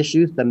biggest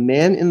issues, the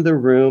men in the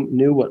room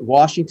knew what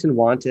Washington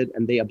wanted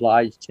and they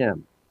obliged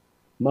him.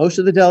 Most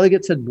of the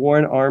delegates had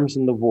borne arms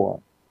in the war.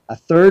 A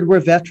third were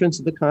veterans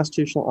of the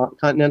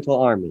Continental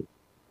Army.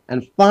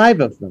 And 5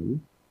 of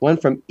them, one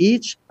from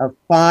each of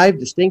 5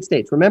 distinct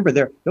states. Remember,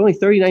 there are only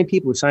 39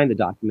 people who signed the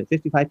document,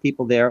 55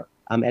 people there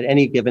at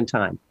any given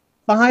time.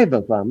 5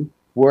 of them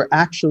were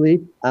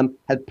actually,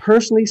 had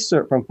personally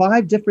served, from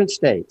 5 different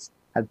states,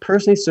 had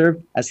personally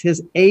served as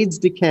his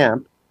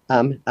aides-de-camp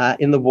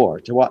in the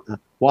war, to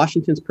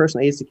Washington's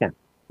personal aides-de-camp.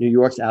 New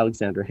York's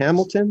Alexander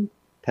Hamilton,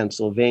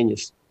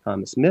 Pennsylvania's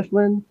Thomas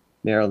Mifflin,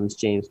 Maryland's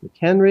James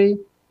McHenry,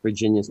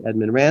 Virginia's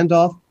Edmund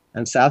Randolph,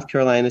 and South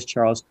Carolina's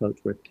Charles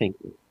Coatsworth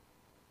Pinckney.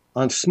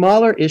 On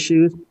smaller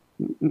issues,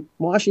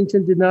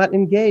 Washington did not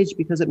engage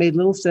because it made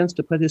little sense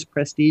to put his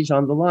prestige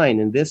on the line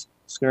in this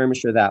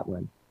skirmish or that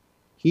one.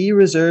 He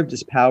reserved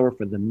his power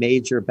for the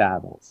major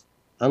battles.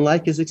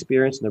 Unlike his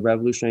experience in the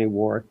Revolutionary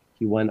War,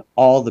 he won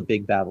all the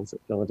big battles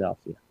at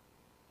Philadelphia.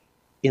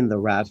 In the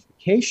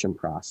ratification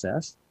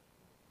process,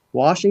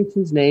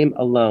 Washington's name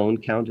alone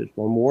counted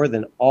for more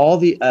than all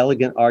the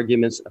elegant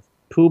arguments of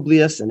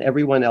Publius and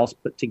everyone else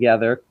put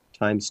together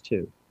times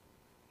two.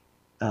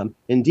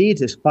 Indeed,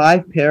 his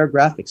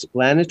 5-paragraph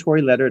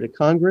explanatory letter to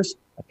Congress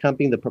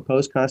accompanying the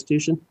proposed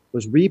Constitution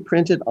was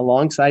reprinted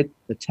alongside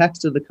the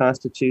text of the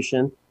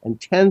Constitution, and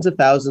tens of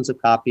thousands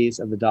of copies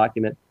of the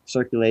document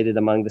circulated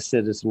among the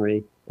citizenry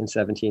in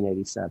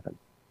 1787.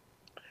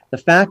 The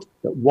fact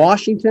that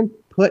Washington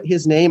put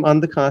his name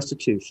on the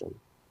Constitution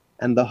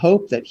and the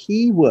hope that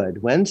he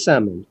would, when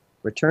summoned,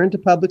 return to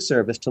public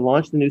service to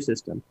launch the new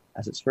system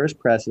as its first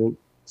president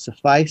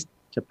sufficed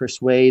to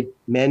persuade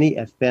many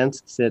a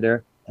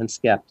fence-sitter and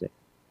skeptic.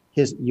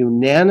 His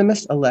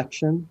unanimous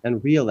election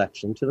and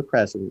re-election to the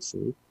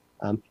presidency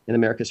in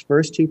America's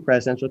first 2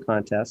 presidential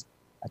contests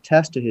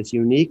attest to his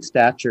unique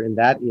stature in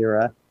that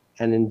era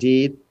and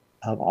indeed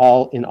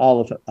in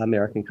all of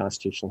American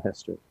constitutional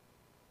history.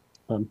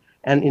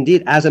 And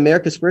indeed, as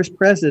America's first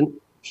president,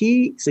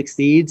 he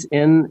succeeds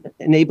in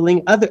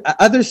enabling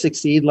others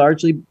succeed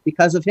largely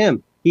because of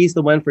him. He's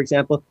the one, for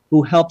example,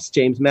 who helps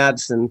James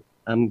Madison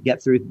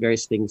get through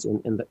various things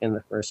in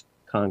the first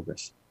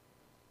Congress.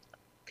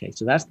 Okay,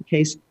 so that's the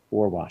case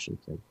for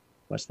Washington.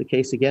 What's the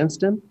case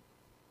against him?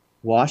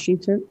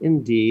 Washington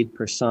indeed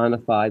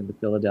personified the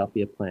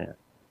Philadelphia Plan.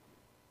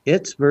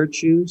 Its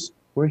virtues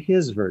were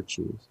his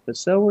virtues, but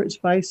so were its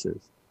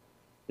vices.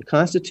 The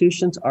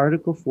Constitution's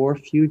Article 4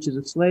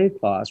 fugitive slave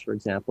clause, for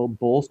example,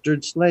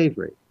 bolstered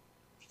slavery.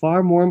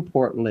 Far more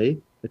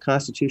importantly, the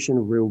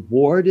Constitution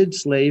rewarded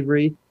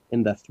slavery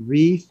in the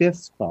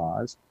 3/5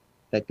 clause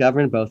that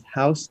governed both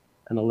House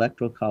and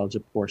Electoral College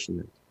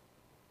apportionment.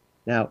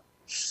 Now,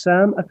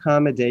 some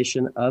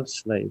accommodation of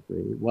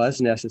slavery was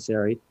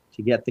necessary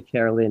to get the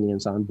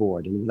Carolinians on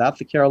board, and without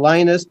the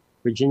Carolinas,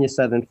 Virginia's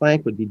southern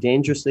flank would be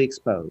dangerously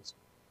exposed.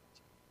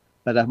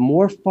 But a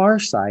more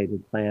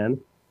far-sighted plan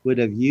would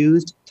have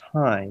used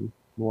time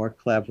more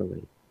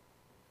cleverly.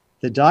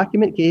 The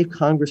document gave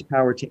Congress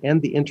power to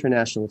end the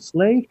international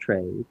slave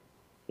trade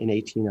in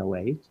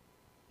 1808,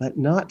 but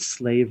not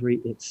slavery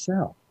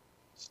itself.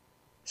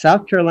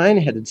 South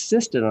Carolina had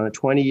insisted on a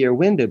 20-year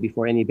window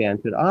before any ban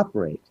could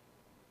operate.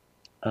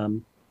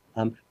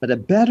 But a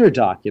better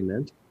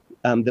document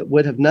that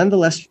would have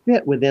nonetheless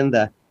fit within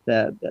the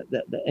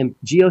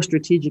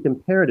geostrategic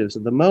imperatives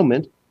of the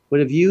moment would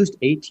have used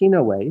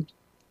 1808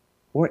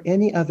 or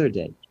any other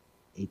date,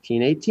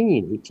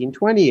 1818,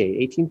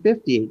 1828,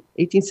 1858,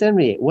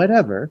 1878,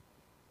 whatever,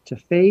 to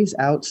phase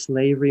out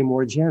slavery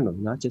more generally,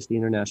 not just the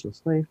international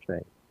slave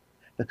trade.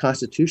 The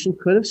Constitution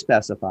could have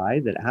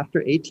specified that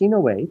after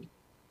 1808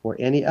 or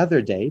any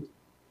other date,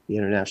 the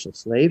international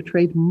slave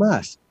trade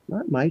must,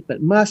 not might,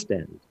 but must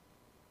end.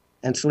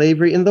 And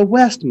slavery in the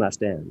West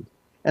must end.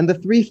 And the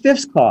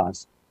 3/5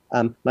 clause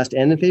must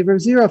end in favor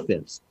of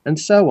 0/5, and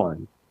so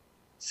on.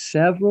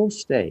 Several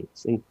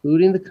states,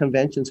 including the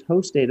convention's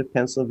host state of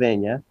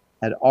Pennsylvania,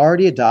 had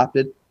already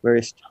adopted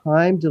various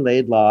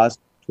time-delayed laws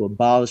to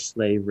abolish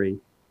slavery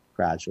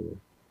gradually.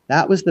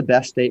 That was the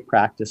best state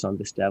practice on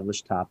this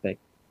devilish topic,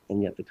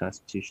 and yet the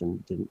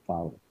Constitution didn't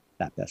follow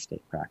that best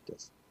state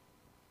practice.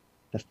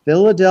 The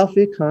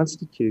Philadelphia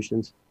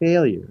Constitution's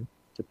failure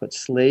to put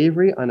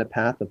slavery on a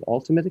path of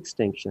ultimate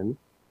extinction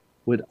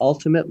would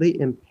ultimately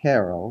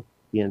imperil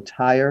the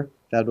entire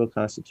federal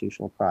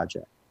constitutional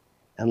project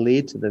and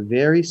lead to the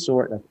very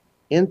sort of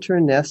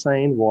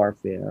internecine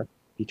warfare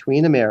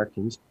between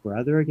Americans,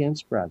 brother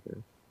against brother,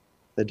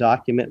 the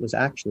document was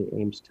actually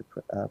aimed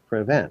to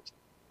prevent.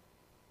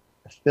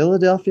 The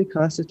Philadelphia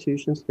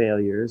Constitution's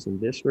failures in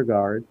this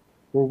regard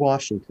were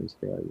Washington's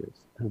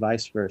failures, and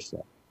vice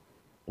versa.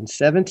 In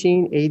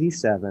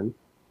 1787,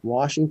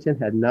 Washington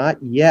had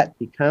not yet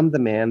become the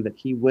man that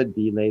he would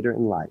be later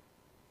in life,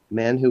 a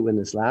man who, in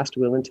his last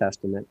will and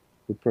testament,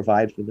 would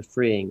provide for the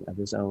freeing of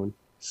his own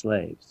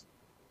slaves.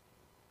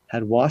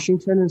 Had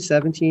Washington in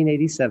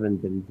 1787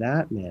 been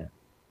that man,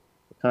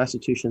 the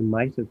Constitution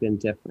might have been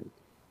different,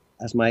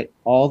 as might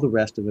all the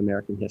rest of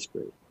American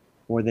history.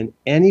 More than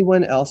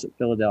anyone else at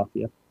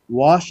Philadelphia,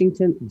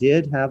 Washington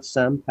did have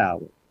some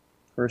power,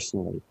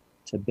 personally,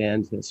 to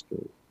bend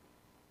history,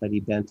 but he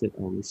bent it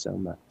only so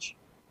much.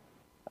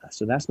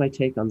 So that's my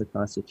take on the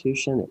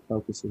Constitution. It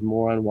focuses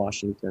more on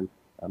Washington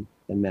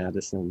than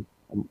Madison,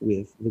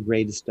 with the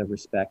greatest of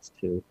respects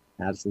to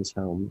Madison's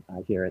home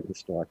here at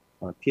historic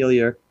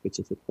Montpelier, which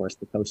is, of course,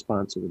 the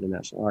co-sponsor with the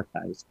National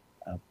Archives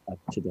of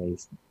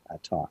today's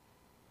talk.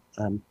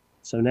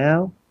 So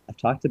now I've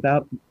talked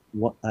about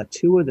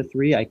 2 of the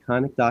 3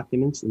 iconic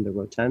documents in the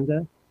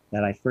Rotunda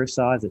that I first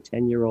saw as a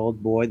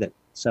 10-year-old boy that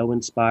so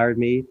inspired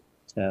me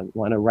to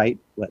want to write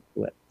what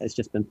has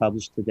just been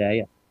published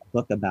today, a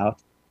book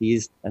about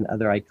these and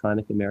other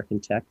iconic American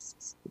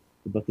texts.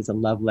 The book is a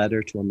love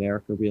letter to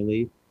America,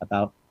 really,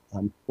 about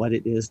what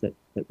it is that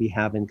we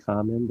have in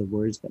common, the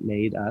words that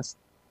made us.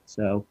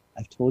 So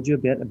I've told you a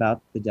bit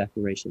about the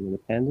Declaration of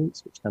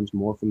Independence, which comes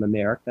more from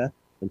America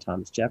than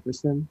Thomas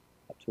Jefferson.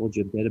 I've told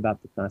you a bit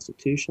about the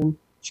Constitution,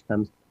 which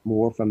comes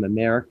more from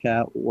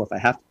America, or if I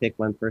have to pick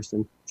one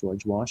person,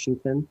 George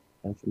Washington,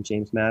 and from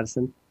James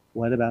Madison.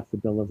 What about the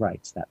Bill of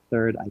Rights, that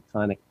third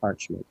iconic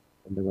parchment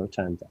in the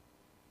rotunda?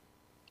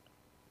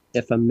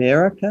 If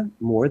America,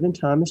 more than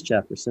Thomas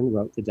Jefferson,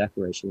 wrote the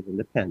Declaration of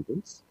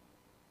Independence,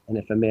 and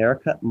if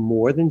America,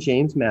 more than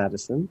James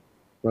Madison,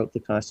 wrote the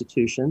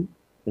Constitution,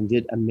 then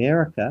did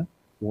America,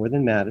 more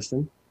than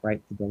Madison,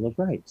 write the Bill of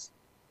Rights?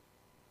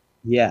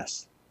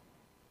 Yes.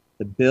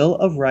 The Bill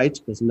of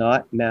Rights was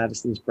not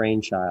Madison's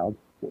brainchild,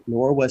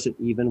 nor was it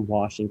even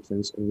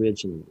Washington's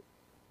originally,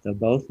 though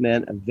both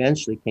men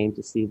eventually came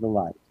to see the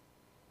light.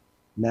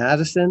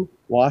 Madison,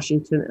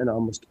 Washington, and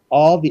almost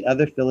all the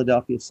other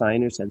Philadelphia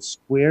signers had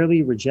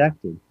squarely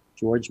rejected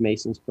George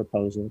Mason's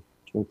proposal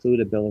to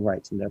include a Bill of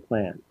Rights in their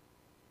plan.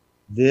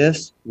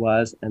 This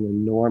was an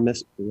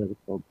enormous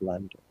political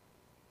blunder.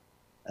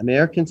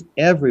 Americans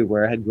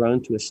everywhere had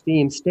grown to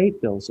esteem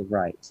state bills of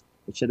rights,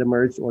 which had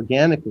emerged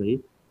organically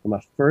from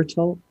a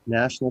fertile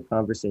national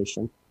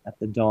conversation at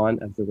the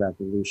dawn of the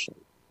Revolution.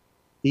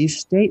 These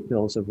state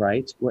bills of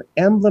rights were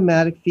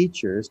emblematic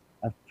features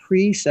of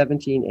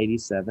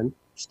pre-1787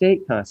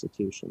 state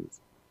constitutions,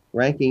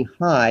 ranking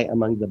high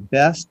among the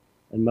best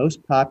and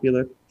most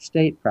popular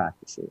state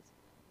practices.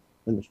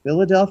 When the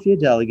Philadelphia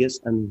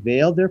delegates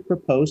unveiled their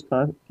proposed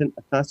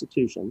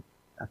constitution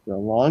after a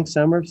long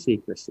summer of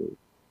secrecy,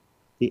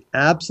 the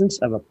absence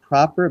of a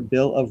proper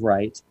Bill of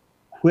Rights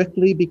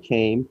quickly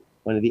became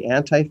one of the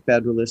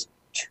anti-federalists'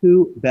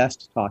 two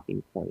best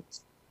talking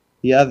points.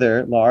 The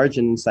other large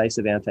and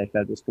incisive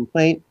anti-federalist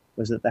complaint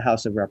was that the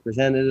House of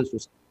Representatives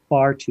was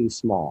far too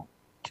small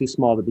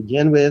to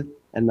begin with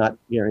and not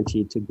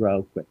guaranteed to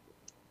grow quickly.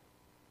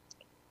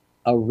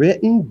 A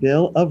written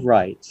Bill of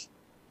Rights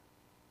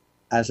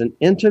as an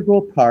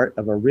integral part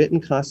of a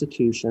written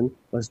constitution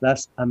was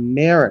thus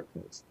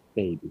America's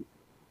baby,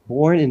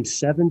 born in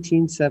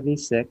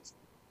 1776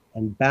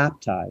 and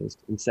baptized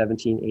in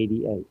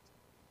 1788.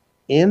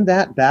 In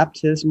that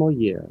baptismal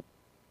year,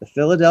 the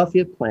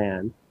Philadelphia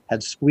Plan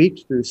had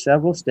squeaked through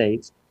several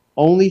states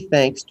only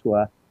thanks to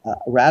a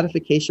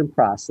ratification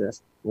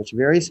process in which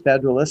various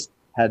Federalists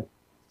had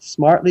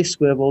smartly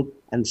swiveled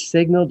and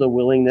signaled a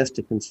willingness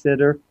to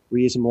consider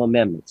reasonable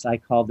amendments. I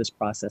call this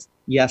process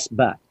yes,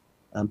 but.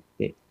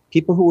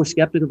 People who were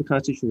skeptical of the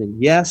Constitution said,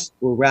 yes,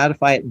 we'll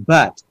ratify it,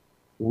 but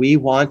we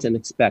want and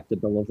expect a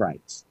Bill of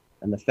Rights.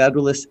 And the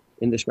Federalists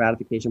in this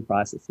ratification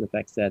process, in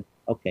effect, said,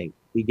 okay,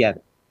 we get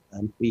it.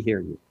 We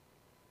hear you.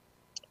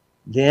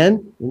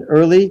 Then, in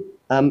early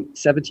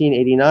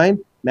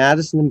 1789,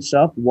 Madison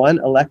himself won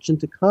election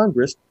to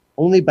Congress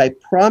only by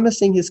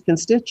promising his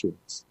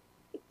constituents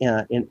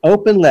in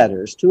open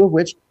letters, two of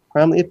which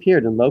prominently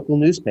appeared in local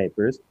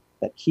newspapers,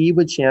 that he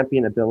would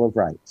champion a Bill of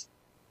Rights.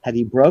 Had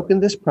he broken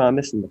this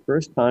promise in the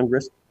first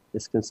Congress,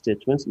 his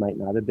constituents might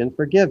not have been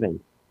forgiving.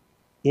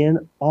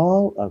 In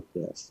all of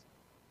this,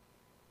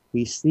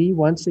 we see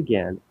once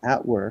again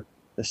at work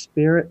the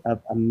spirit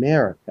of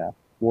America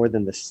more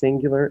than the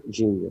singular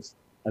genius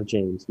of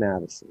James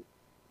Madison.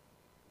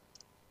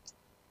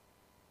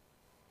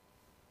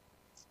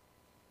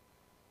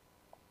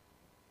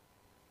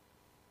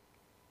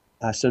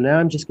 So now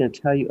I'm just going to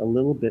tell you a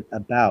little bit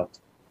about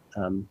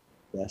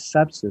the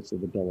substance of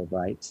the Bill of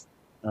Rights.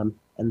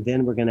 And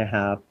then we're going to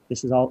have,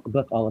 this is a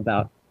book all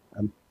about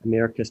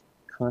America's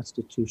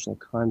constitutional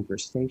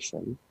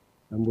conversation.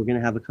 We're going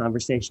to have a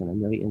conversation.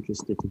 I'm really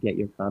interested to get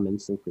your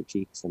comments and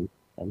critiques and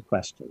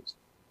questions.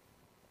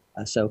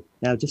 So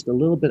now just a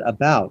little bit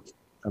about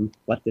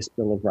what this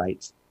Bill of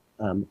Rights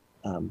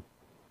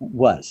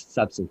was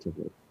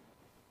substantively.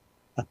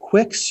 A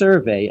quick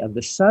survey of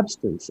the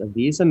substance of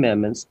these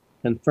amendments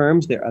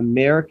confirms their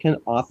American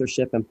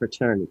authorship and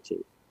paternity.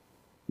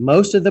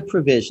 Most of the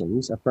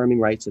provisions affirming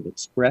rights of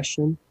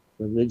expression,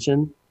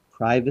 religion,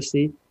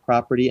 privacy,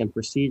 property, and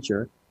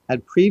procedure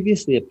had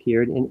previously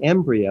appeared in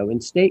embryo in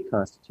state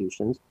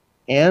constitutions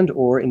and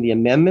or in the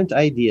amendment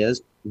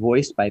ideas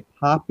voiced by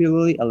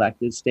popularly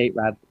elected state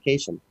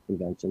ratification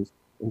conventions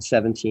in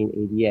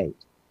 1788.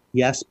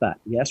 Yes, but.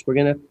 Yes, we're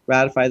going to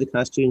ratify the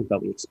Constitution,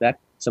 but we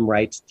expect some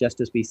rights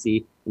just as we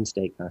see in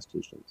state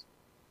constitutions.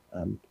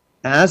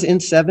 As in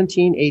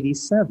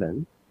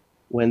 1787,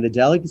 when the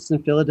delegates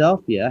in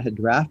Philadelphia had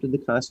drafted the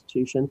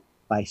Constitution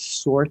by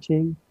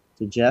sorting,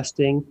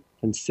 suggesting,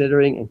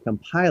 considering, and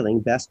compiling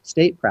best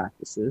state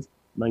practices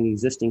among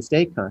existing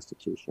state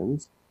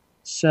constitutions,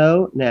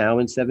 so now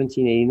in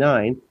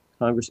 1789,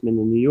 congressmen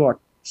in New York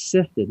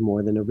sifted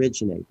more than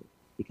originated.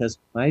 Because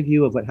my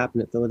view of what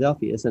happened at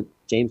Philadelphia isn't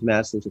James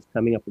Madison just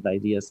coming up with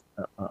ideas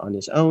on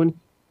his own.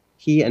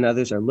 He and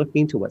others are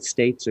looking to what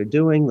states are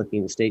doing,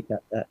 looking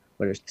at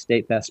what are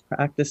state best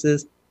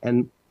practices,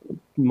 and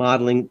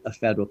modeling a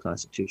federal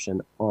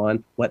constitution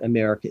on what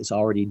America is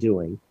already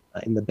doing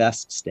in the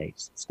best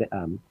states,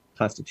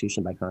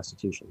 constitution by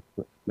constitution.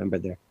 Remember,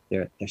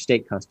 their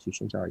state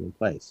constitutions are already in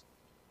place.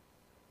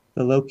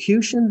 The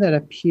locution that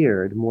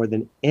appeared more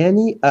than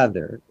any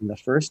other in the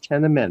first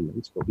 10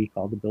 amendments, what we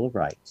call the Bill of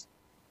Rights,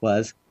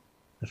 was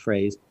the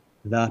phrase,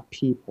 the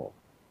people.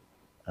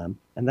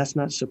 And that's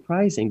not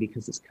surprising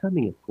because it's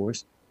coming, of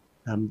course,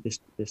 this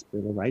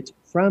Bill of Rights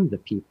from the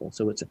people.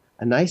 So it's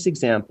a nice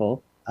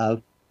example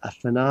of a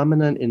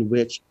phenomenon in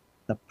which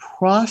the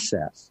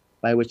process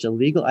by which a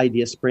legal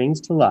idea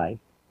springs to life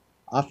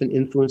often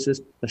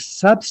influences the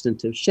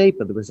substantive shape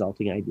of the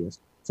resulting ideas.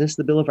 Since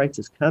the Bill of Rights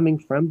is coming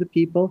from the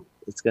people,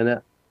 it's going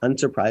to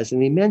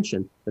unsurprisingly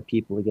mention the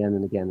people again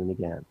and again and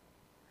again.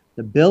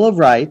 The Bill of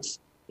Rights,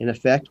 in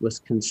effect, was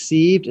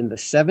conceived in the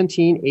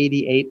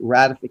 1788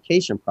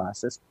 ratification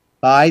process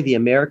by the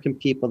American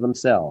people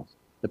themselves.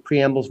 The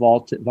preambles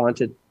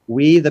vaunted,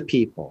 "We the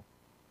people."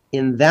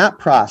 In that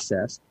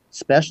process,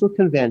 special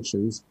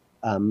conventions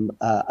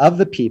of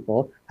the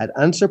people had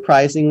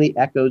unsurprisingly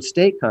echoed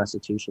state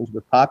constitutions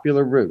with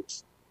popular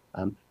roots,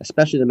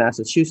 especially the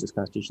Massachusetts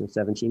Constitution of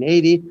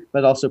 1780,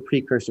 but also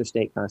precursor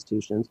state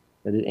constitutions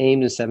that had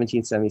aimed in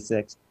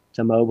 1776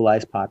 to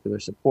mobilize popular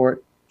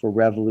support for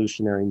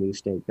revolutionary new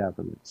state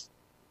governments.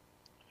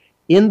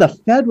 In the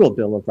Federal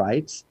Bill of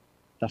Rights,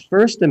 the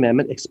First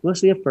Amendment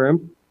explicitly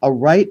affirmed a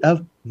right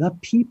of the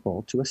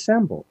people to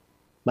assemble,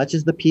 much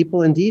as the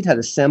people indeed had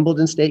assembled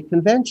in state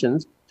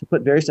conventions to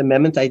put various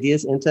amendment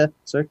ideas into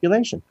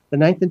circulation. The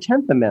Ninth and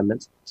 10th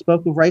Amendments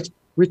spoke of rights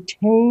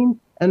retained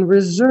and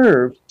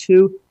reserved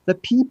to the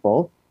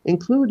people,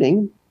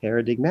 including,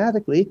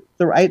 paradigmatically,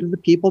 the right of the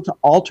people to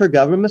alter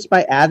governments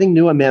by adding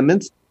new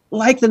amendments,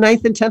 like the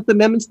Ninth and 10th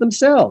Amendments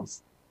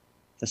themselves.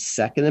 The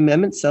Second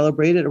Amendment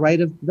celebrated a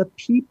right of the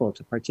people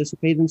to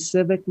participate in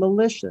civic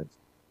militias,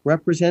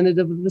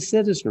 representative of the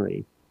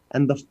citizenry.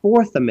 And the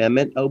Fourth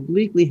Amendment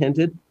obliquely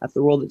hinted at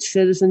the role that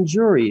citizen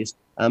juries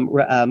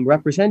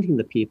representing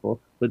the people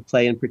would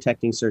play in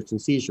protecting search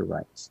and seizure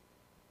rights.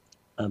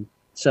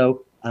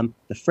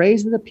 The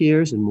phrase that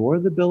appears in more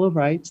of the Bill of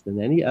Rights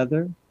than any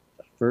other,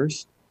 the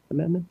First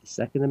Amendment, the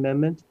Second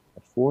Amendment,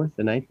 the Fourth,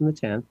 the Ninth, and the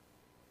 10th,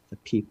 the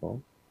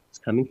people, is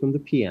coming from the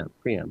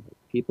preamble.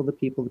 People, the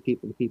people, the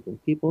people, the people, the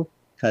people,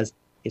 because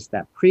it's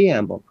that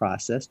preamble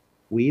process,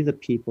 we the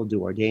people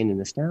do ordain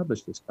and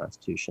establish this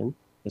Constitution,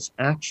 that's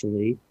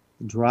actually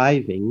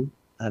driving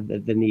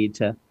the need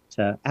to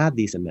add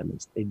these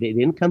amendments. They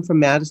didn't come from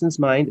Madison's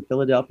mind at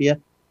Philadelphia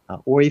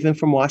or even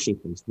from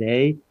Washington's.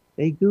 They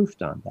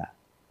goofed on that.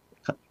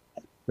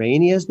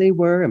 Brainy as they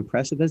were,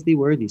 impressive as they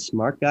were, these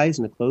smart guys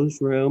in a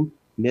closed room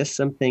missed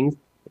some things.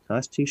 The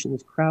Constitution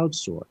was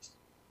crowdsourced.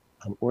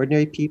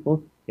 Ordinary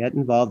people get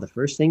involved. The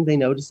first thing they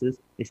notice is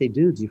they say,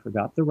 dudes, you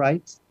forgot the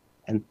rights.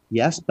 And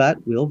yes, but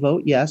we'll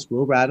vote yes,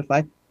 we'll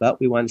ratify, but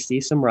we want to see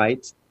some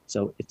rights.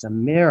 So it's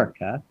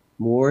America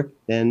more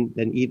than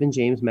even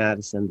James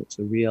Madison that's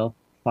the real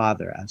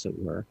father, as it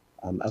were,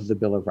 of the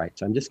Bill of Rights.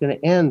 So I'm just going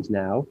to end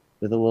now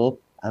with a little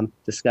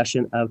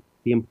discussion of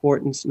the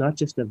importance, not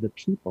just of the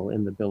people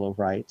in the Bill of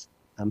Rights,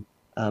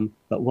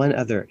 but one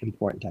other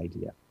important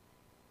idea.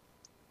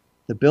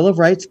 The Bill of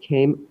Rights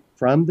came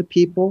from the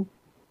people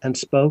and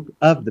spoke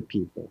of the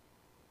people.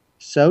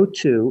 So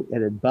too,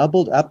 it had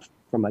bubbled up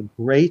from a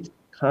great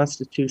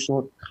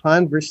constitutional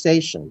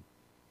conversation,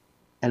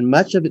 and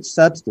much of its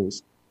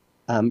substance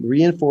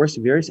reinforced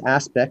various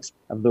aspects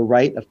of the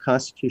right of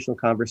constitutional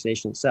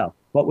conversation itself.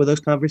 What were those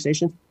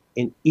conversations?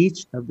 In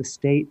each of the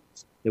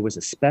states, there was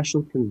a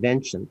special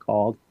convention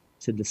called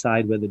to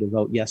decide whether to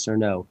vote yes or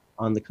no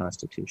on the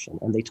Constitution.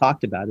 And they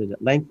talked about it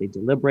at length. They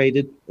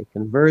deliberated, they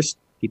conversed,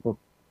 people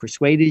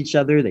persuaded each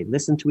other, they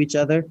listened to each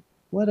other.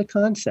 What a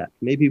concept.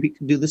 Maybe we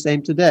could do the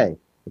same today.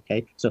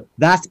 Okay, so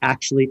that's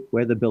actually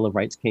where the Bill of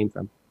Rights came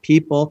from.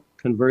 People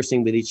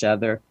conversing with each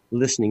other,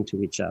 listening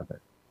to each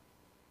other.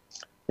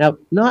 Now,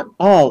 not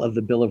all of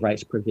the Bill of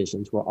Rights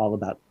provisions were all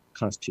about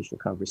constitutional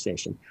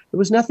conversation. There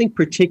was nothing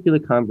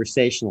particularly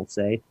conversational,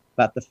 say,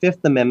 about the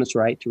Fifth Amendment's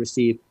right to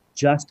receive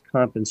just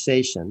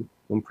compensation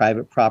when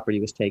private property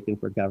was taken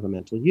for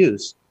governmental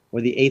use, or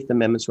the Eighth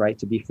Amendment's right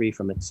to be free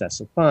from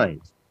excessive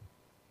fines.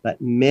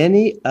 But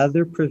many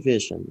other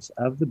provisions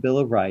of the Bill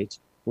of Rights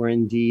were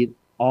indeed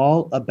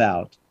all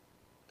about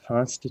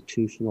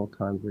constitutional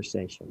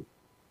conversation.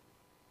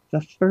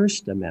 The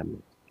First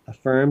Amendment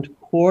affirmed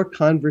core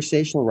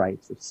conversational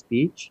rights of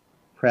speech,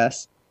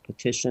 press,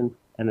 petition,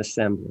 and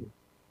assembly.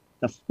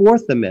 The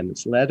Fourth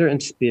Amendment's letter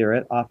and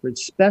spirit offered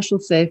special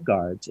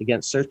safeguards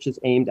against searches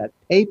aimed at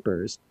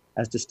papers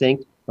as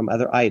distinct from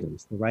other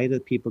items, the right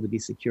of people to be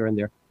secure in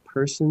their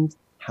persons,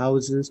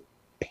 houses,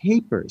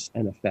 papers,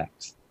 and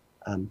effects.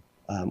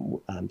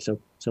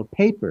 So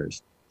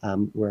papers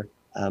were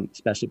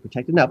especially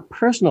protected. Now,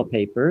 personal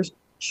papers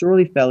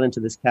surely fell into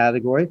this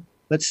category,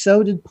 but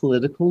so did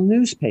political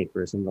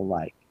newspapers and the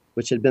like,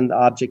 which had been the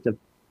object of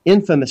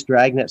infamous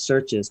dragnet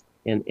searches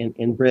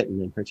in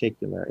Britain in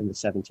particular in the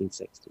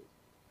 1760s.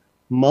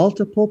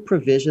 Multiple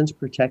provisions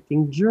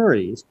protecting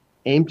juries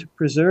aimed to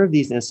preserve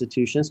these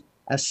institutions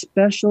as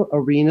special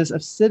arenas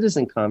of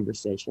citizen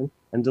conversation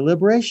and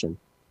deliberation.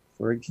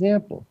 For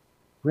example,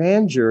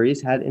 grand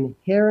juries had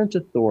inherent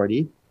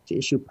authority to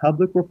issue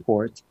public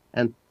reports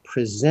and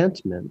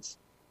presentments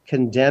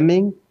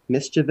condemning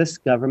mischievous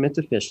government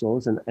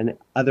officials and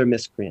other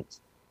miscreants.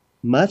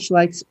 Much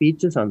like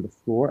speeches on the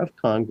floor of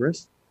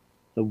Congress,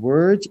 the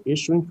words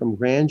issuing from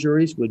grand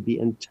juries would be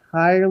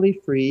entirely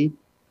free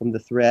from the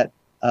threat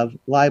of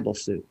libel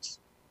suits.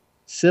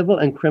 Civil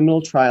and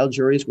criminal trial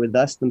juries were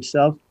thus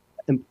themselves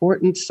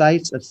important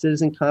sites of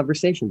citizen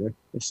conversation.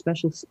 They're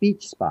special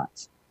speech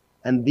spots.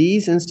 And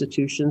these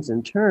institutions,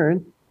 in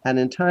turn, had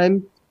at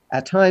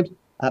times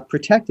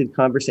protected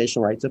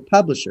conversational rights of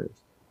publishers.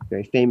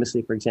 Very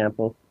famously, for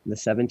example, in the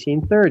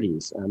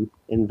 1730s,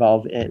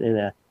 involved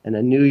in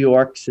a New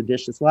York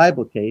seditious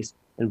libel case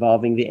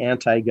involving the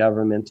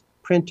anti-government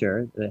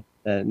printer, the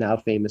now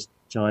famous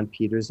John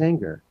Peter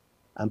Zenger.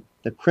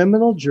 The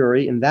criminal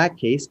jury in that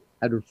case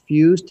had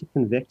refused to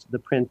convict the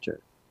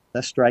printer,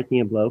 thus striking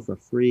a blow for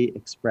free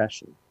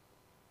expression.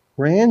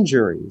 Grand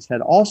juries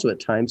had also at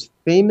times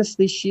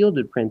famously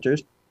shielded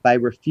printers by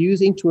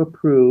refusing to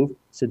approve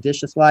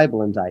seditious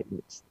libel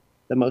indictments.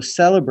 The most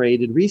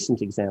celebrated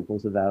recent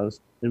examples of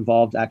those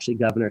involved actually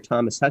Governor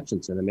Thomas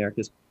Hutchinson,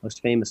 America's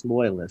most famous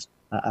loyalist,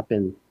 up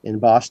in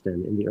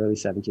Boston in the early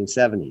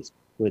 1770s,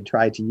 who had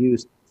tried to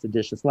use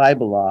seditious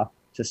libel law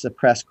to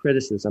suppress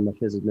criticism of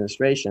his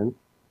administration,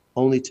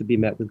 only to be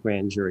met with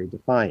grand jury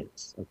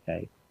defiance.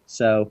 Okay,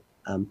 so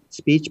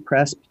speech,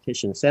 press,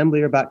 petition,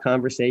 assembly are about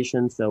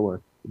conversation. So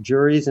were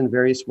juries in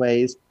various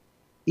ways.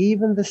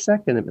 Even the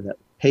Second Amendment,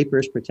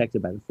 papers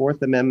protected by the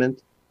Fourth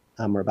Amendment,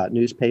 are about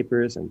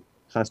newspapers and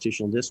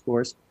constitutional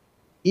discourse.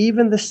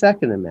 Even the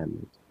Second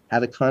Amendment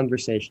had a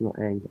conversational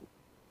angle.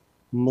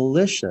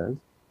 Militias,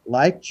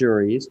 like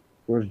juries,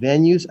 were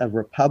venues of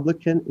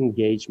Republican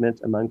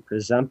engagement among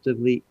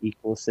presumptively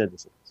equal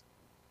citizens,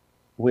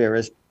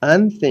 whereas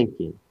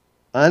unthinking,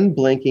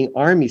 unblinking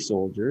army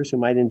soldiers, who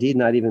might indeed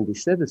not even be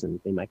citizens,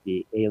 they might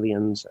be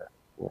aliens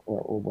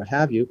or what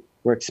have you,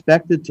 were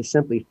expected to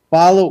simply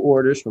follow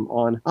orders from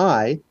on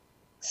high.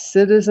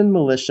 Citizen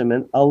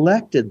militiamen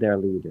elected their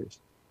leaders,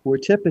 who were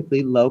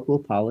typically local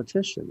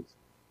politicians.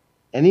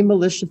 Any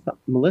militia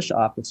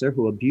officer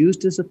who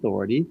abused his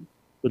authority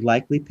would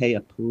likely pay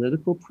a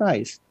political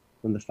price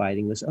when the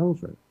fighting was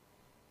over.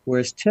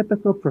 Whereas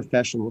typical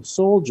professional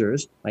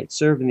soldiers might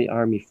serve in the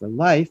army for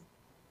life,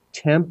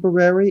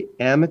 temporary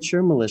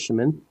amateur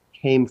militiamen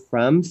came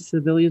from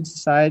civil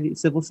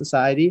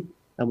society,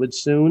 and would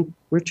soon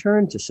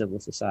return to civil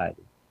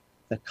society.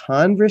 The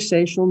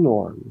conversational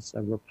norms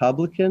of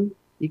Republican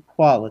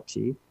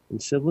equality in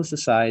civil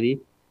society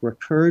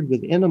recurred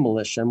within a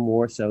militia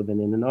more so than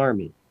in an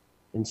army.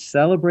 In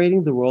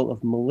celebrating the role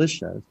of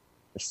militias,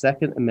 the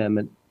Second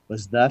Amendment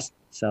was thus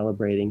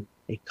celebrating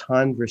a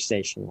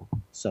conversational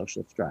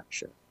social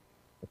structure.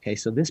 Okay,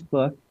 so this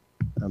book,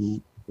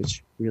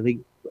 which really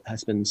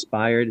has been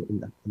inspired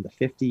in the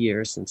 50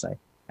 years since I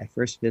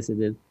first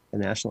visited the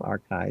National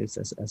Archives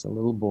as a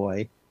little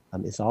boy,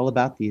 is all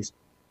about these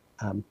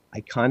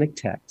iconic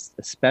texts,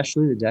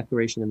 especially the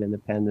Declaration of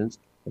Independence,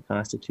 the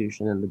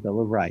Constitution, and the Bill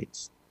of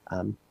Rights.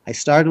 I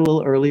started a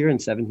little earlier in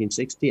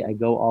 1760. I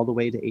go all the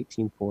way to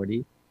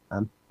 1840,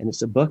 and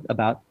it's a book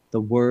about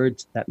the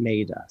words that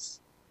made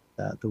us,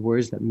 the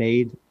words that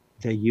made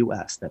the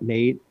U.S., that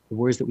made the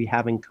words that we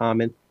have in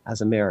common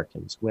as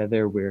Americans,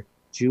 whether we're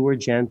Jew or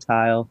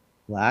Gentile,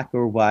 black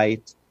or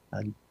white,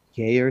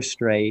 gay or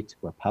straight,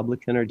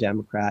 Republican or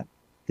Democrat.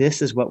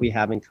 This is what we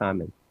have in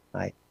common,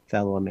 my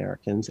fellow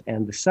Americans.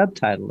 And the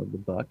subtitle of the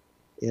book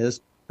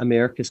is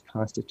America's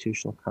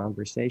Constitutional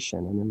Conversation.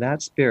 And in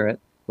that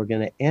spirit, we're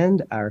going to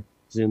end our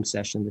Zoom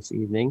session this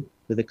evening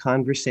with a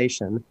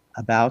conversation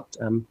about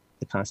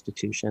the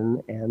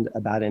Constitution and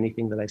about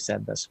anything that I've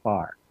said thus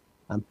far.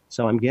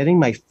 So I'm getting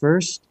my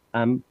first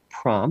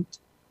prompt.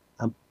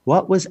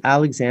 What was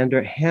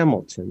Alexander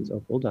Hamilton's,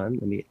 hold on,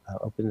 let me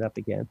open it up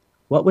again.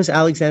 What was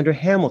Alexander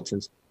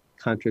Hamilton's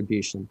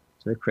contribution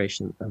to the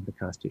creation of the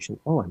Constitution?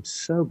 Oh, I'm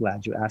so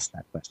glad you asked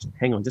that question.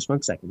 Hang on just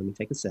one second, let me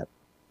take a sip.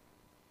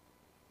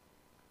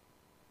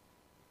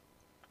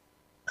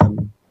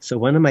 So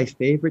one of my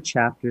favorite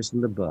chapters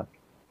in the book,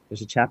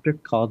 there's a chapter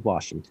called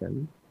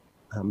Washington,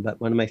 but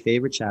one of my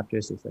favorite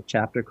chapters is a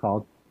chapter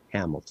called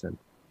Hamilton.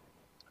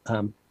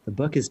 The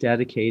book is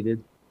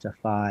dedicated to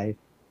 5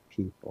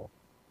 people.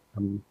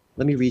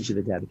 Let me read you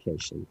the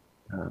dedication,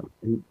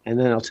 and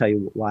then I'll tell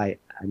you why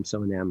I'm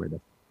so enamored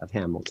of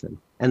Hamilton.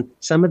 And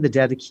some of the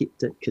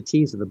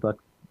dedicatees of the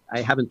book,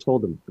 I haven't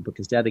told them the book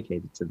is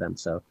dedicated to them,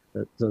 so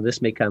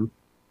this may come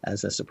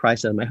as a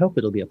surprise to them. I hope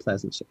it'll be a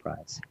pleasant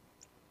surprise.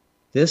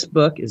 This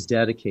book is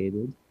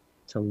dedicated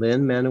to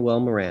Lin-Manuel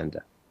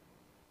Miranda,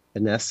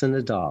 Vanessa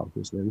Nadal,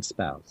 who's Lin's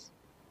spouse,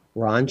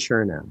 Ron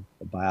Chernow,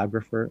 the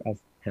biographer of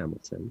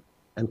Hamilton,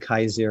 and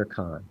Kaiser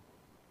Khan.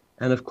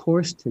 And of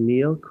course, to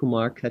Neil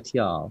Kumar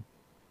Katyal,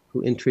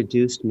 who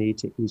introduced me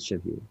to each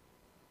of you.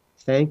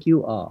 Thank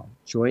you all,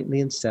 jointly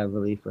and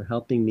severally, for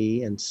helping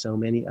me and so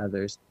many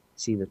others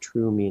see the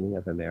true meaning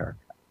of America.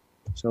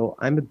 So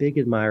I'm a big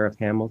admirer of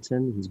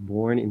Hamilton. He's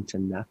born into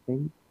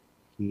nothing.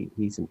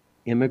 He's an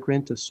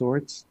immigrant of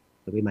sorts,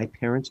 the way my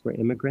parents were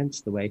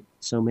immigrants, the way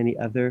so many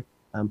other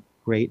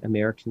great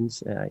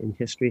Americans in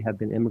history have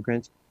been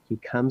immigrants.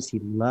 He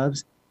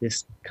loves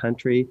this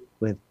country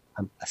with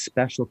a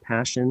special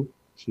passion.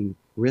 He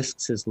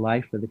risks his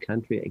life for the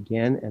country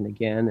again and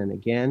again and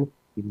again.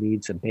 He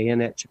leads a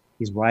bayonet.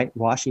 He's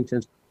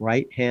Washington's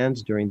right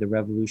hand during the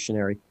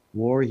Revolutionary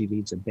War. He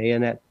leads a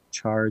bayonet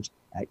charge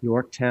at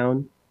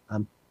Yorktown.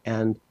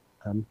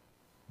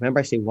 Remember,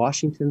 I say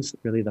Washington's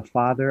really the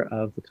father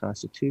of the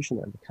Constitution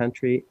of the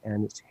country,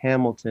 and it's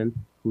Hamilton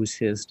who's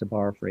his, to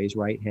borrow a phrase,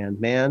 right-hand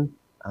man.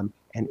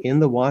 And in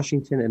the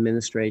Washington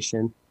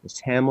administration, it's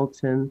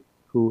Hamilton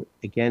who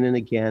again and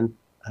again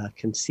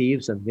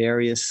conceives of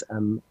various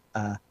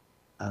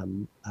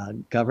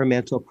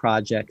governmental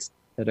projects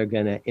that are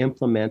going to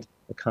implement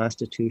the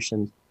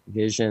Constitution's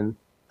vision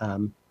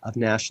of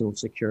national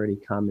security,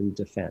 common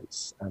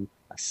defense,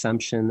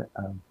 assumption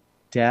of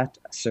debt,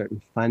 a certain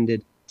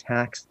funded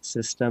tax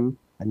system,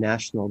 a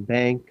national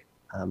bank,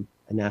 a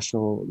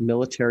national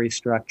military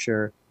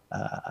structure,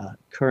 a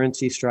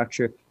currency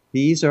structure.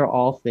 These are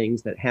all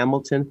things that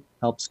Hamilton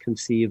helps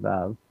conceive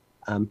of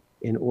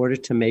in order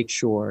to make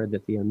sure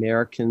that the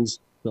Americans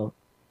will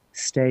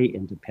stay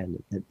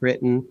independent, that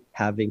Britain,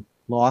 having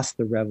lost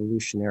the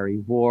Revolutionary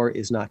War,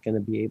 is not going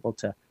to be able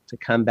to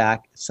come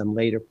back at some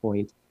later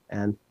point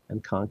and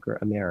conquer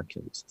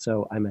Americans.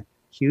 So I'm a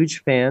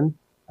huge fan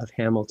of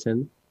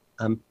Hamilton.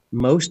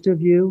 Most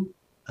of you,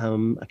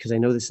 because I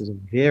know this is a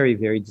very,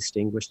 very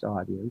distinguished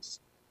audience,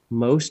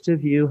 most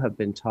of you have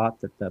been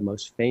taught that the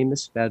most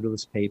famous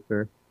Federalist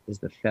paper is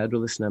the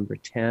Federalist Number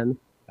 10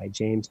 by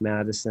James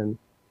Madison.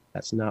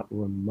 That's not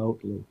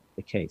remotely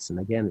the case. And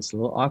again, it's a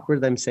little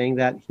awkward that I'm saying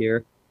that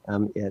here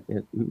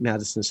at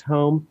Madison's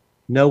home.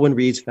 No one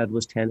reads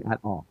Federalist 10 at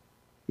all.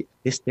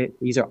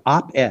 These are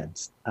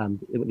op-eds,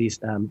 these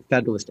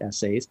Federalist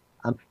essays.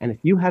 And if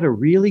you had a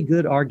really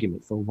good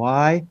argument for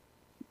why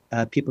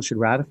people should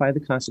ratify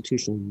the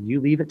Constitution, you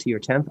leave it to your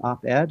 10th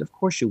op-ed? Of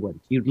course you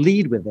wouldn't. You'd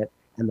lead with it.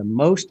 And the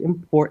most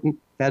important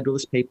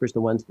Federalist papers,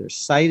 the ones that are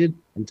cited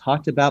and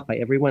talked about by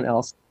everyone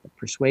else that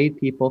persuade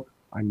people,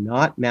 are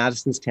not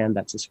Madison's 10.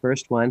 That's his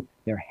first one.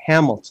 They're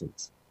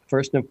Hamilton's,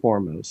 first and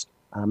foremost.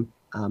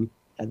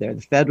 They're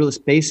the Federalists,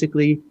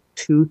 basically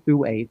 2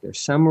 through 8. They're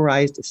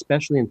summarized,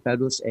 especially in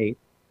Federalist 8,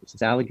 which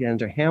is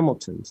Alexander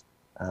Hamilton's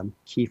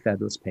key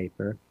Federalist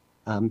paper.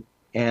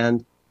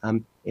 In a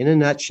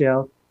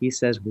nutshell, he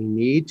says we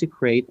need to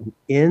create an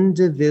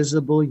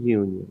indivisible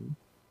union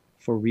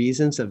for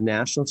reasons of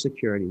national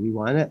security. We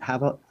want to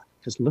have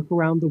because look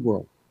around the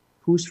world.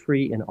 Who's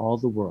free in all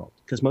the world?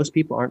 Because most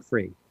people aren't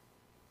free.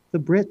 The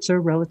Brits are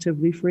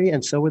relatively free,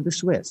 and so are the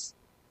Swiss.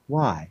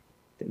 Why?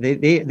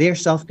 They're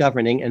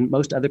self-governing, and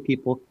most other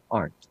people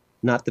aren't.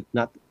 Not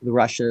the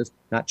Russias,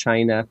 not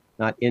China,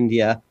 not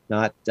India,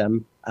 not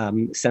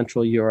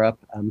Central Europe,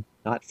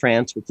 not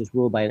France, which is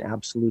ruled by an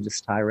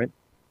absolutist tyrant.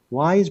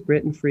 Why is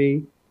Britain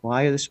free?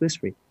 Why are the Swiss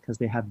free? Because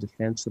they have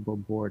defensible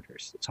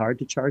borders. It's hard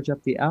to charge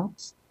up the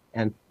Alps.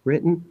 And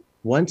Britain,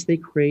 once they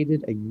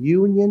created a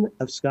union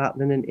of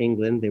Scotland and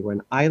England, they were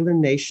an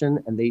island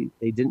nation, and they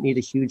didn't need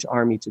a huge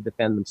army to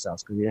defend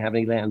themselves because they didn't have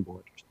any land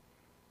borders.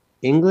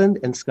 England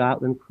and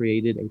Scotland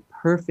created a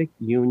perfect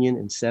union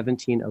in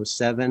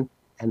 1707,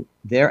 and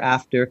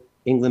thereafter,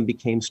 England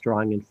became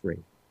strong and free.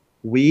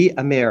 We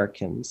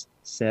Americans,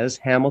 says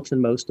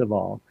Hamilton most of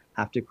all,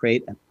 have to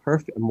create a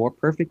more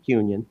perfect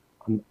union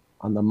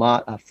on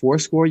the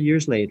 4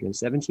 years later, in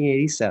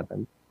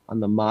 1787, on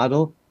the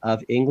model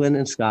of England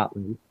and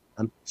Scotland,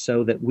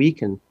 so that we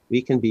can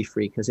be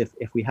free. Because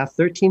if we have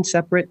 13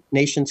 separate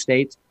nation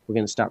states, we're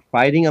going to start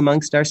fighting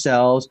amongst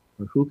ourselves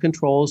for who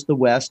controls the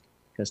West,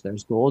 because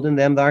there's gold in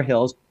them, our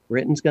hills.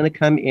 Britain's going to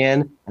come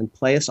in and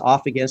play us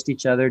off against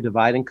each other,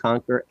 divide and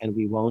conquer, and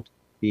we won't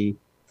be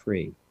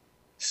free.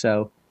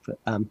 So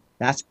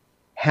that's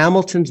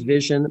Hamilton's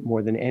vision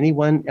more than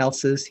anyone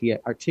else's. He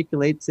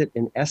articulates it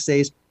in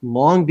essays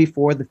long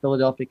before the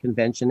Philadelphia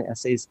Convention,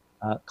 essays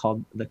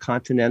called The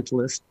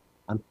Continentalist.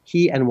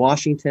 He and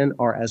Washington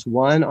are as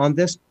one on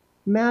this.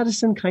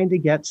 Madison kind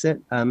of gets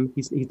it.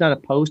 He's not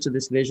opposed to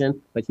this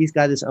vision, but he's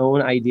got his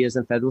own ideas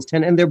in Federalist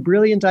 10, and they're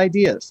brilliant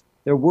ideas.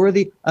 They're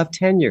worthy of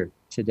tenure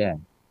today.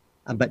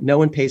 But no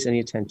one pays any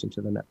attention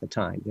to them at the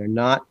time. They're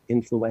not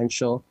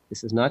influential.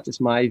 This is not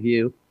just my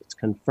view. It's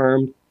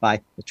confirmed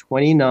by the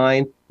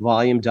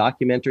 29-volume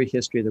documentary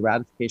history of the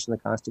ratification of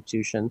the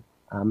Constitution.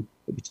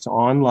 It's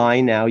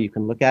online now. You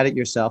can look at it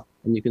yourself,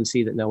 and you can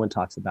see that no one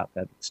talks about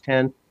Federalist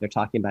 10. They're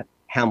talking about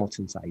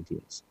Hamilton's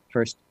ideas,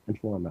 first and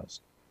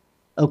foremost.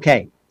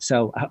 Okay,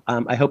 so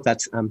I hope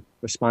that's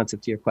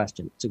responsive to your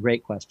question. It's a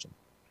great question.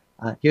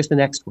 Here's the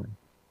next one.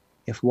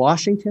 If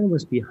Washington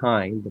was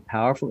behind the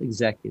powerful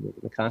executive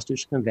in the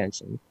Constitutional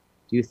Convention,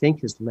 do you think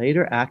his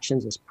later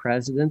actions as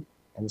president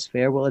and his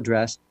farewell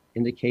address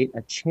indicate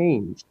a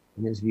change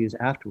in his views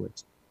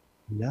afterwards?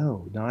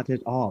 No, not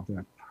at all.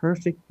 They're a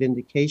perfect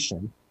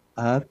vindication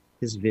of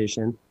his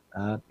vision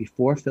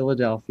before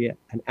Philadelphia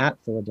and at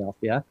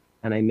Philadelphia.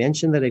 And I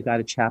mentioned that I've got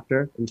a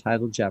chapter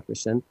entitled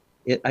Jefferson,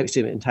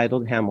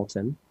 entitled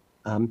Hamilton.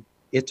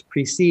 It's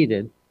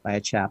preceded by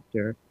a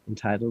chapter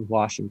entitled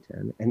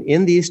Washington. And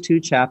in these 2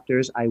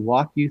 chapters, I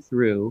walk you,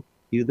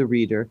 the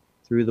reader,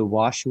 through the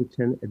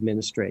Washington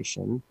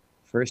administration,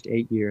 first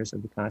 8 years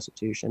of the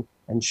Constitution,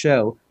 and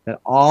show that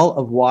all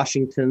of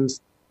Washington's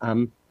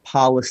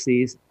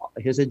policies,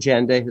 his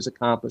agenda, his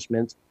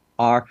accomplishments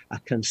are a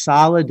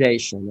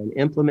consolidation and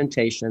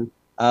implementation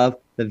of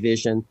the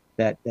vision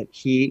that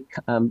he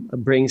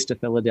brings to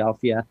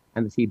Philadelphia,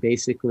 and that he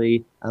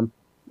basically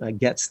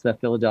gets the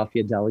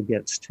Philadelphia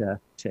delegates to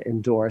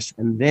endorse,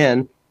 and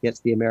then gets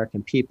the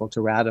American people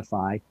to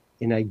ratify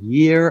in a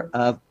year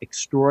of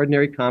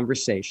extraordinary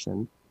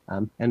conversation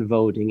and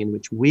voting, in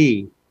which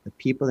we, the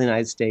people of the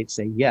United States,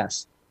 say,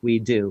 yes, we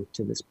do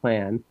to this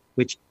plan,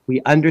 which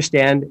we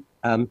understand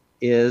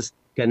is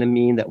going to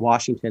mean that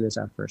Washington is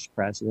our first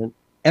president.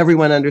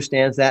 Everyone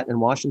understands that, and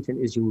Washington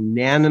is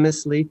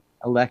unanimously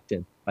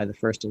elected by the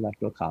first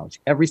electoral college.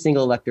 Every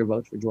single elector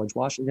votes for George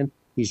Washington.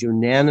 He's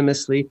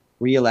unanimously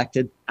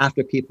reelected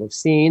after people have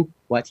seen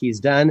what he's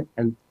done,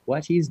 and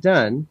what he's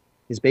done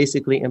is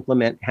basically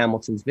implement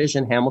Hamilton's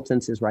vision.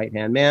 Hamilton's his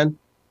right-hand man,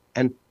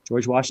 and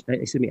George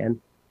Washington,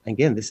 and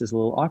again, this is a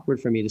little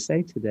awkward for me to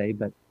say today,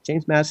 but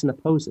James Madison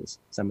opposes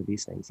some of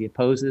these things. He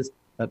opposes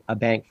a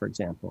bank, for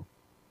example.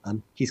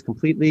 He's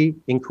completely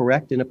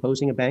incorrect in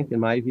opposing a bank, in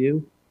my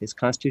view. His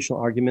constitutional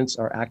arguments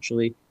are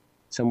actually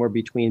somewhere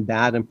between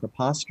bad and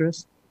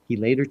preposterous. He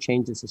later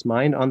changes his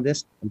mind on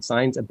this and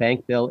signs a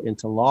bank bill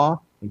into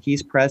law, and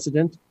he's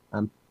president,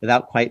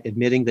 without quite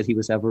admitting that he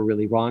was ever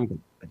really wrong,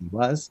 but he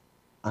was.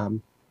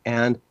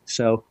 And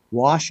so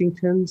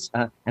Washington's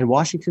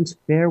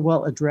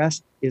farewell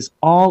address is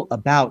all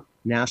about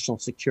national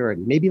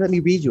security. Maybe let me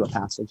read you a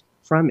passage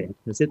from it,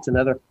 because it's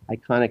another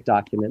iconic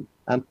document.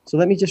 So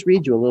let me just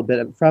read you a little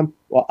bit from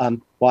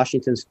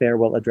Washington's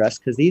farewell address,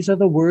 because these are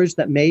the words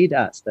that made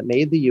us, that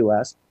made the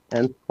U.S.,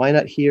 and why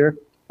not hear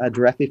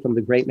directly from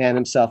the great man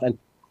himself. And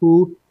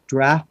who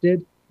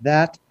drafted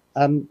that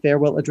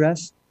farewell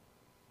address?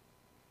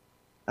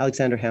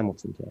 Alexander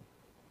Hamilton did.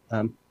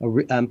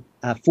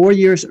 4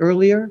 years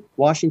earlier,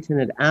 Washington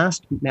had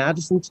asked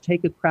Madison to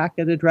take a crack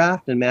at a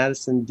draft, and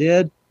Madison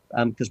did,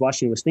 because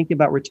Washington was thinking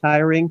about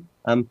retiring.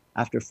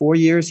 After 4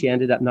 years, he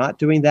ended up not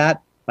doing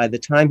that. By the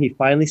time he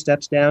finally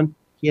steps down,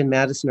 he and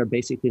Madison are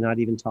basically not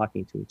even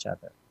talking to each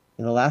other.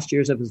 In the last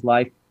years of his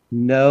life,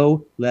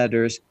 no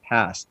letters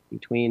passed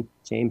between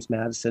James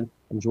Madison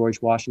and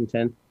George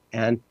Washington,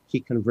 and he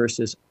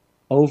converses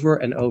over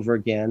and over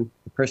again.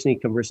 The person he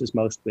converses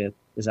most with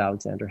is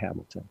Alexander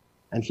Hamilton.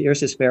 And here's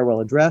his farewell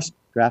address,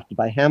 drafted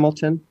by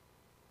Hamilton.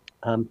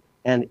 I'll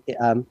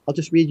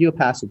just read you a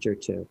passage or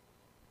two.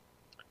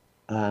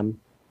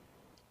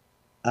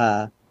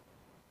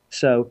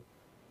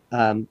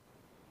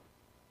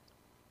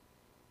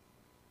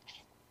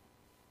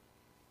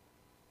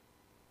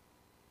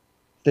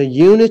 The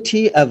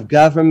unity of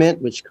government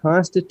which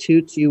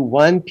constitutes you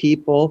one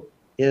people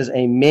is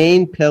a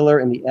main pillar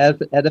in the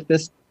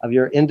edifice of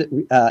your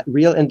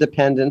real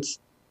independence,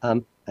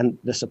 and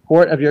the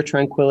support of your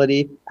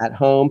tranquility at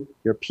home,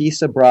 your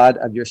peace abroad,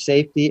 of your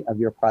safety, of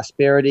your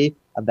prosperity,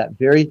 of that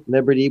very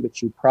liberty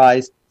which you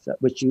prize,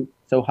 which you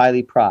so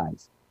highly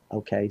prize.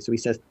 Okay, so he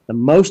says the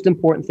most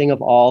important thing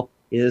of all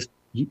is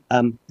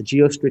the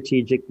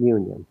geostrategic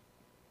union.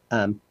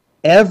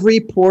 Every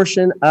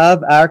portion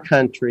of our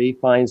country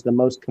finds the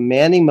most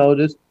commanding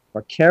motives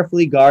for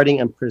carefully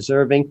guarding and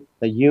preserving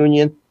the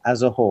union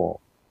as a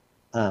whole.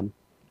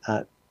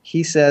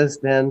 He says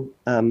then,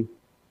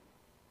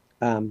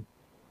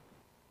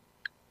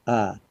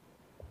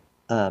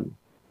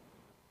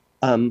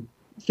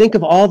 think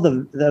of all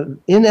the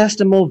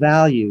inestimable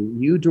value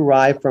you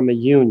derive from a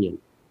union,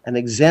 an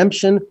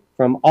exemption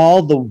from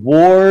all the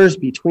wars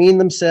between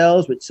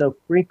themselves which so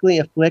frequently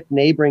afflict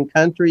neighboring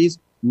countries,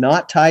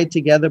 not tied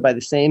together by the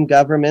same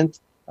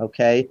government.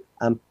 Okay,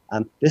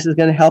 this is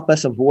going to help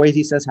us avoid,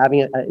 he says,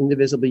 having an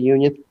indivisible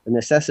union, the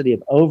necessity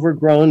of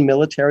overgrown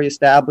military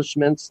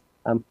establishments,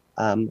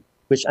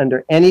 which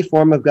under any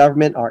form of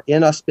government are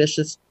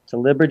inauspicious to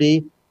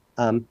liberty.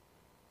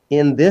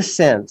 In this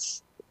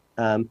sense,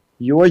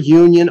 your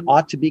union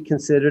ought to be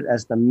considered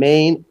as the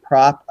main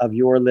prop of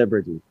your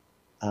liberty.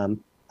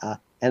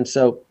 And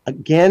so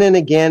again and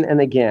again and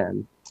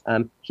again,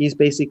 he's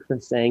basically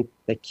saying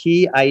the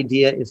key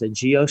idea is a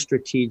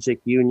geostrategic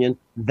union.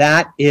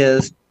 That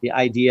is the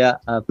idea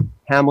of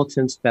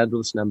Hamilton's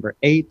Federalist Number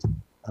 8,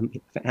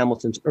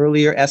 Hamilton's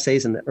earlier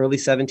essays in the early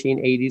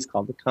 1780s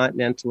called The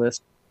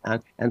Continentalist.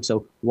 And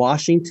so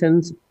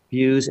Washington's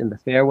views in the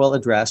farewell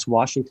address,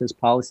 Washington's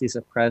policies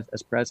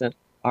as president,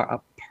 are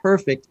a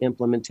perfect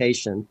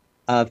implementation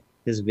of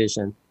his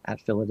vision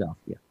at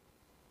Philadelphia.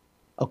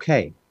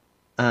 Okay,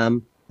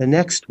 the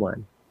next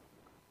one.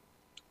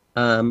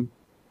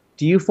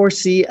 Do you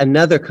foresee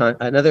another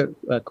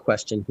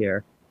question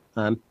here?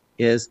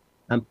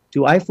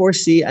 Do I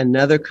foresee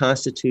another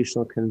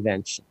constitutional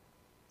convention?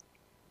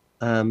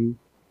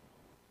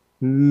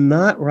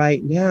 Not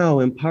right now,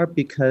 in part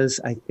because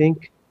I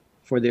think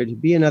for there to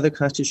be another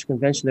constitutional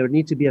convention, there would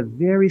need to be a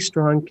very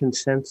strong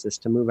consensus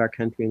to move our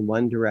country in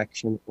one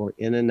direction or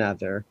in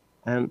another.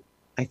 And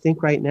I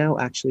think right now,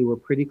 actually, we're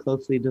pretty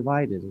closely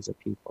divided as a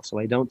people. So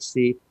I don't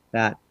see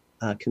that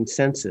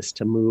consensus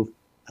to move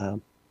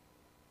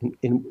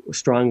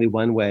strongly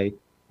one way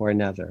or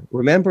another.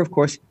 Remember, of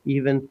course,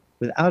 even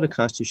without a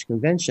constitutional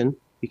convention,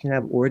 we can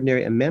have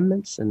ordinary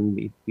amendments,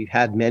 and we've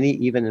had many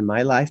even in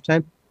my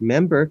lifetime.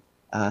 Remember,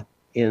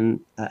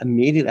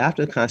 immediately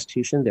after the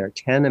Constitution, there are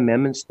 10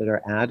 amendments that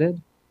are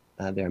added.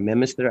 There are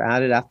amendments that are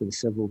added after the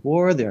Civil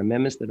War. There are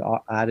amendments that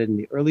are added in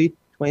the early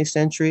 20th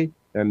century.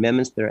 There are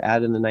amendments that are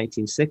added in the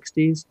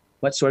 1960s.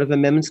 What sort of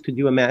amendments could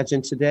you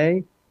imagine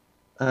today?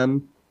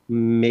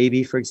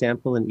 Maybe, for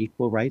example, an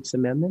equal rights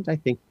amendment. I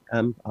think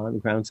on the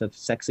grounds of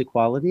sex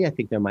equality, I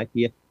think there might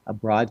be a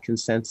broad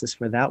consensus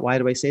for that. Why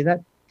do I say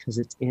that? Because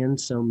it's in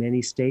so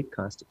many state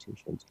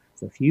constitutions.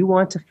 So if you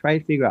want to try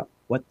to figure out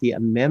what the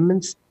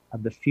amendments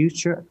of the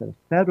future for the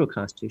federal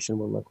constitution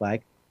will look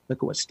like, look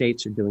at what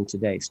states are doing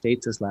today.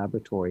 States as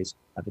laboratories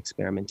of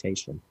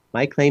experimentation.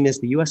 My claim is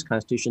the U.S.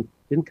 Constitution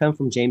didn't come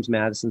from James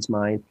Madison's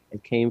mind.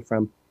 It came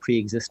from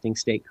pre-existing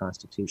state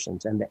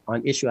constitutions. And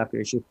on issue after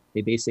issue,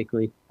 they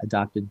basically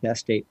adopted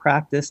best state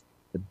practice.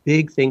 The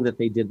big thing that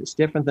they did that's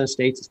different than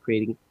states is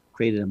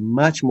created a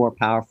much more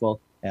powerful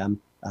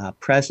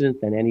president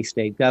than any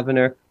state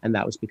governor, and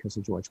that was because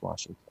of George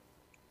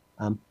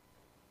Washington.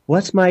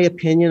 What's my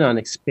opinion on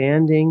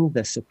expanding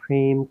the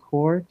Supreme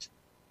Court?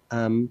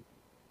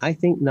 I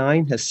think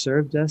 9 has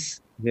served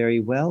us very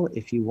well.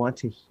 If you want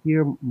to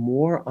hear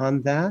more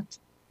on that,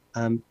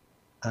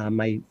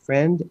 my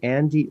friend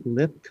Andy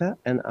Lipka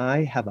and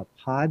I have a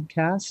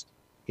podcast.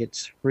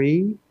 It's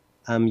free.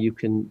 You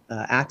can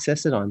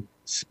access it on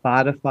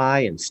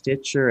Spotify and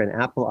Stitcher and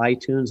Apple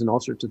iTunes and all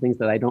sorts of things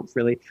that I don't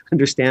really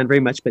understand very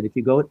much. But if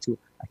you go to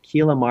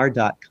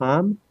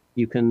akhilamar.com,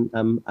 you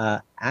can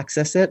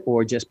access it,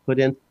 or just put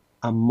in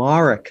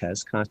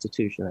America's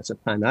Constitution. That's a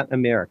pun, not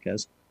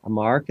America's.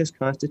 America's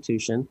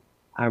Constitution.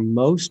 Our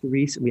most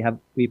recent,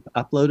 we've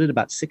uploaded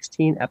about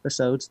 16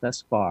 episodes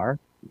thus far.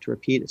 To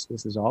repeat,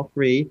 this is all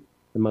free.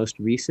 The most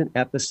recent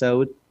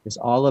episode is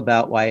all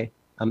about why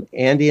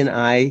Andy and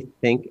I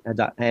think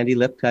Andy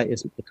Lipka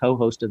is the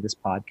co-host of this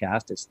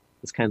podcast.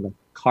 It's kind of a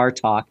car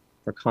talk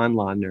for con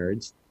law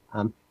nerds.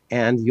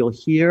 And you'll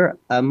hear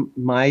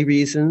my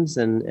reasons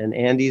and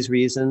Andy's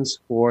reasons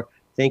for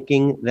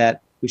thinking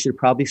that we should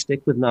probably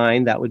stick with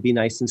 9. That would be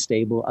nice and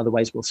stable.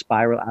 Otherwise, we'll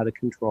spiral out of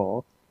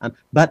control.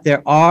 But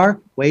there are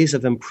ways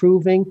of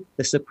improving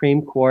the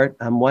Supreme Court.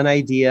 One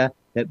idea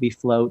that we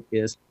float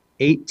is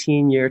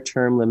 18-year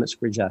term limits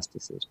for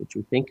justices, which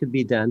we think could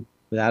be done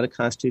without a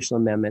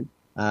constitutional amendment.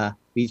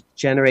 We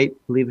generate,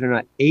 believe it or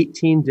not,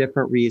 18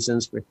 different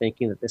reasons for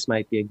thinking that this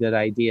might be a good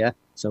idea.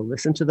 So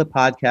listen to the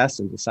podcast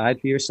and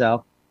decide for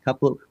yourself.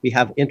 We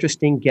have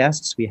interesting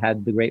guests. We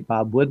had the great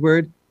Bob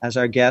Woodward as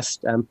our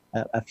guest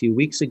a few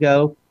weeks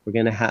ago. We're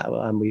going to have,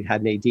 we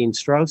had Nadine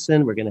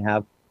Strossen. We're going to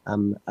have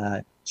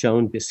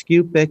Joan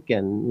Biskupik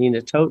and Nina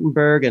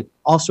Totenberg and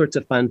all sorts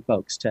of fun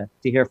folks to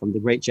hear from. The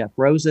great Jeff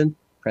Rosen,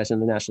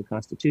 president of the National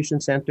Constitution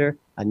Center.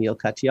 Neil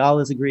Katyal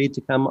has agreed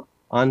to come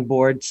on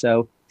board.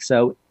 So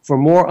for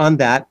more on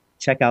that,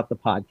 check out the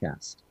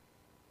podcast.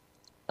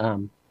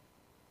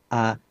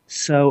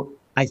 So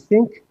I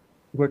think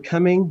we're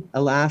coming,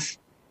 alas,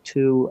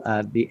 to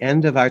the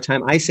end of our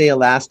time. I say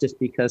alas just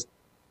because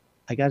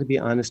I got to be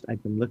honest,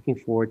 I've been looking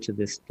forward to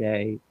this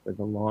day for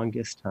the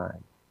longest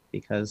time,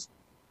 because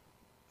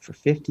for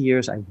 50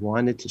 years, I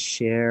wanted to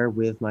share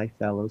with my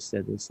fellow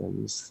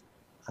citizens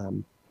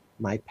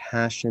my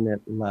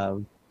passionate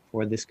love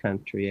for this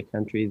country, a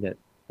country that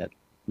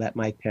let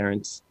my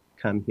parents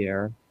come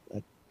here,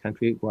 a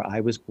country where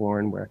I was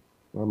born, where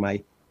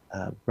my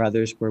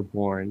brothers were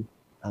born.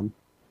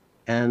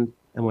 And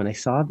when I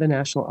saw the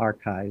National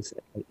Archives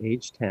at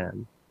age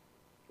 10,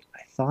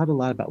 I thought a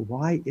lot about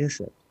why is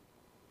it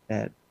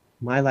that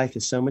my life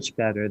is so much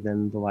better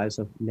than the lives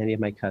of many of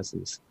my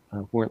cousins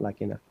who weren't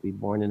lucky enough to be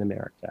born in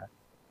America.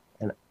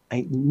 And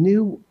I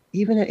knew,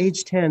 even at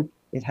age 10,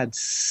 it had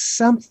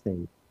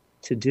something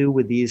to do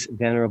with these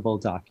venerable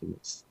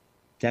documents,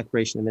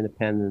 Declaration of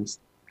Independence,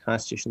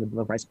 Constitution, the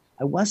Bill of Rights.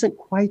 I wasn't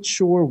quite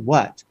sure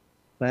what,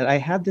 but I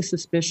had the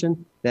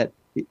suspicion that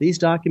these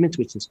documents,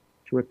 which is,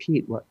 to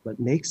repeat, what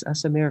makes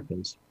us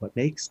Americans, what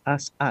makes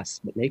us us,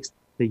 what makes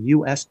the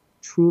U.S.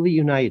 truly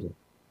united,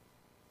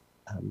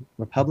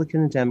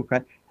 Republican and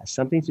Democrat, has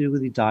something to do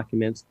with these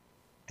documents.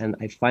 And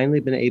I've finally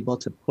been able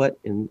to put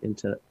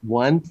into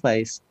one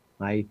place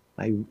my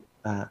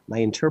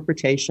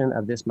interpretation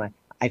of this.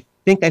 I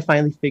think I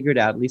finally figured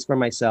out, at least for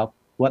myself,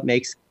 what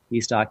makes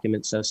these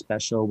documents so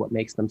special, what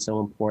makes them so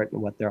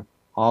important, what they're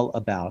all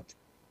about.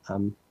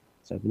 So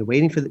I've been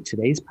waiting for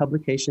today's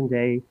publication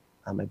day.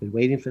 I've been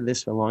waiting for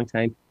this for a long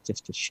time,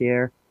 just to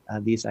share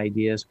these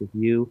ideas with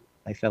you,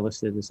 my fellow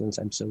citizens.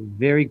 I'm so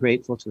very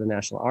grateful to the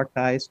National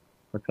Archives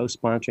for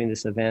co-sponsoring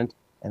this event,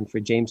 and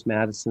for James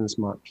Madison's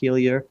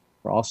Montpelier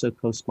for also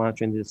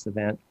co-sponsoring this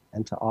event,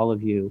 and to all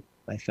of you,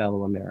 my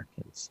fellow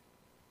Americans.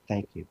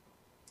 Thank you.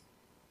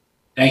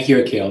 Thank you,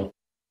 Akhil.